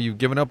Patriots? Are you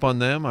giving up on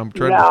them? No,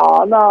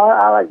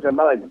 I like them.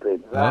 I like the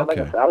Patriots.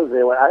 Okay. I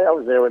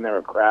was there when they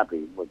were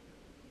crappy with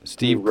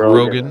Steve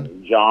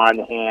Grogan, John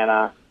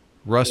Hanna,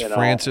 Russ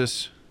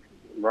Francis.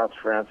 Russ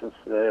Francis.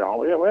 There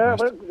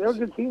were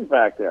good teams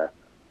back there.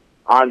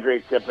 Andre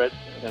Tippett.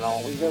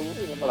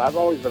 But I've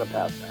always been a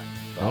Pats fan.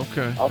 So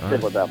Okay. I'll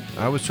stick with them.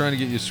 I was trying to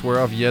get you to swear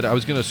off yet. I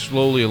was going to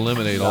slowly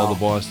eliminate all the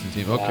Boston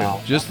teams. Okay,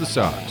 No. just the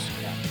Sox.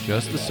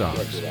 Just the Sox.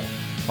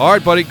 All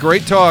right, buddy.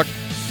 Great talk.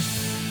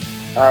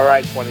 All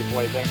right,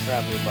 2020. Thanks for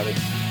having me,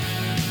 buddy.